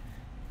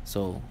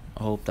 So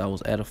I hope that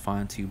was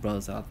edifying to you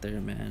brothers out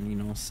there, man. You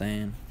know what I'm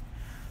saying?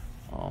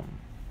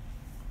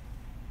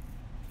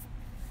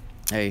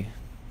 Hey,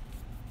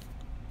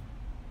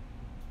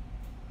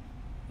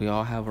 we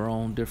all have our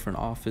own different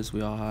office.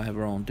 We all have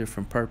our own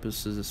different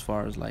purposes as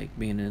far as like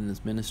being in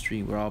this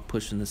ministry. We're all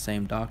pushing the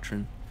same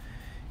doctrine,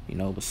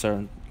 but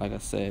certain, like I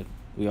said,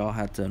 we all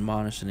have to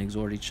admonish and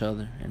exhort each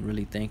other and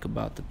really think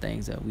about the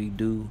things that we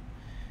do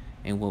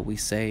and what we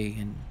say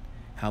and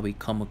how we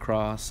come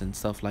across and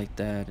stuff like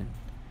that. And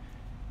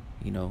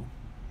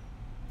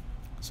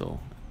so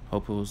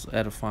hope it was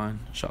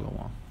edifying.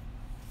 Shalom.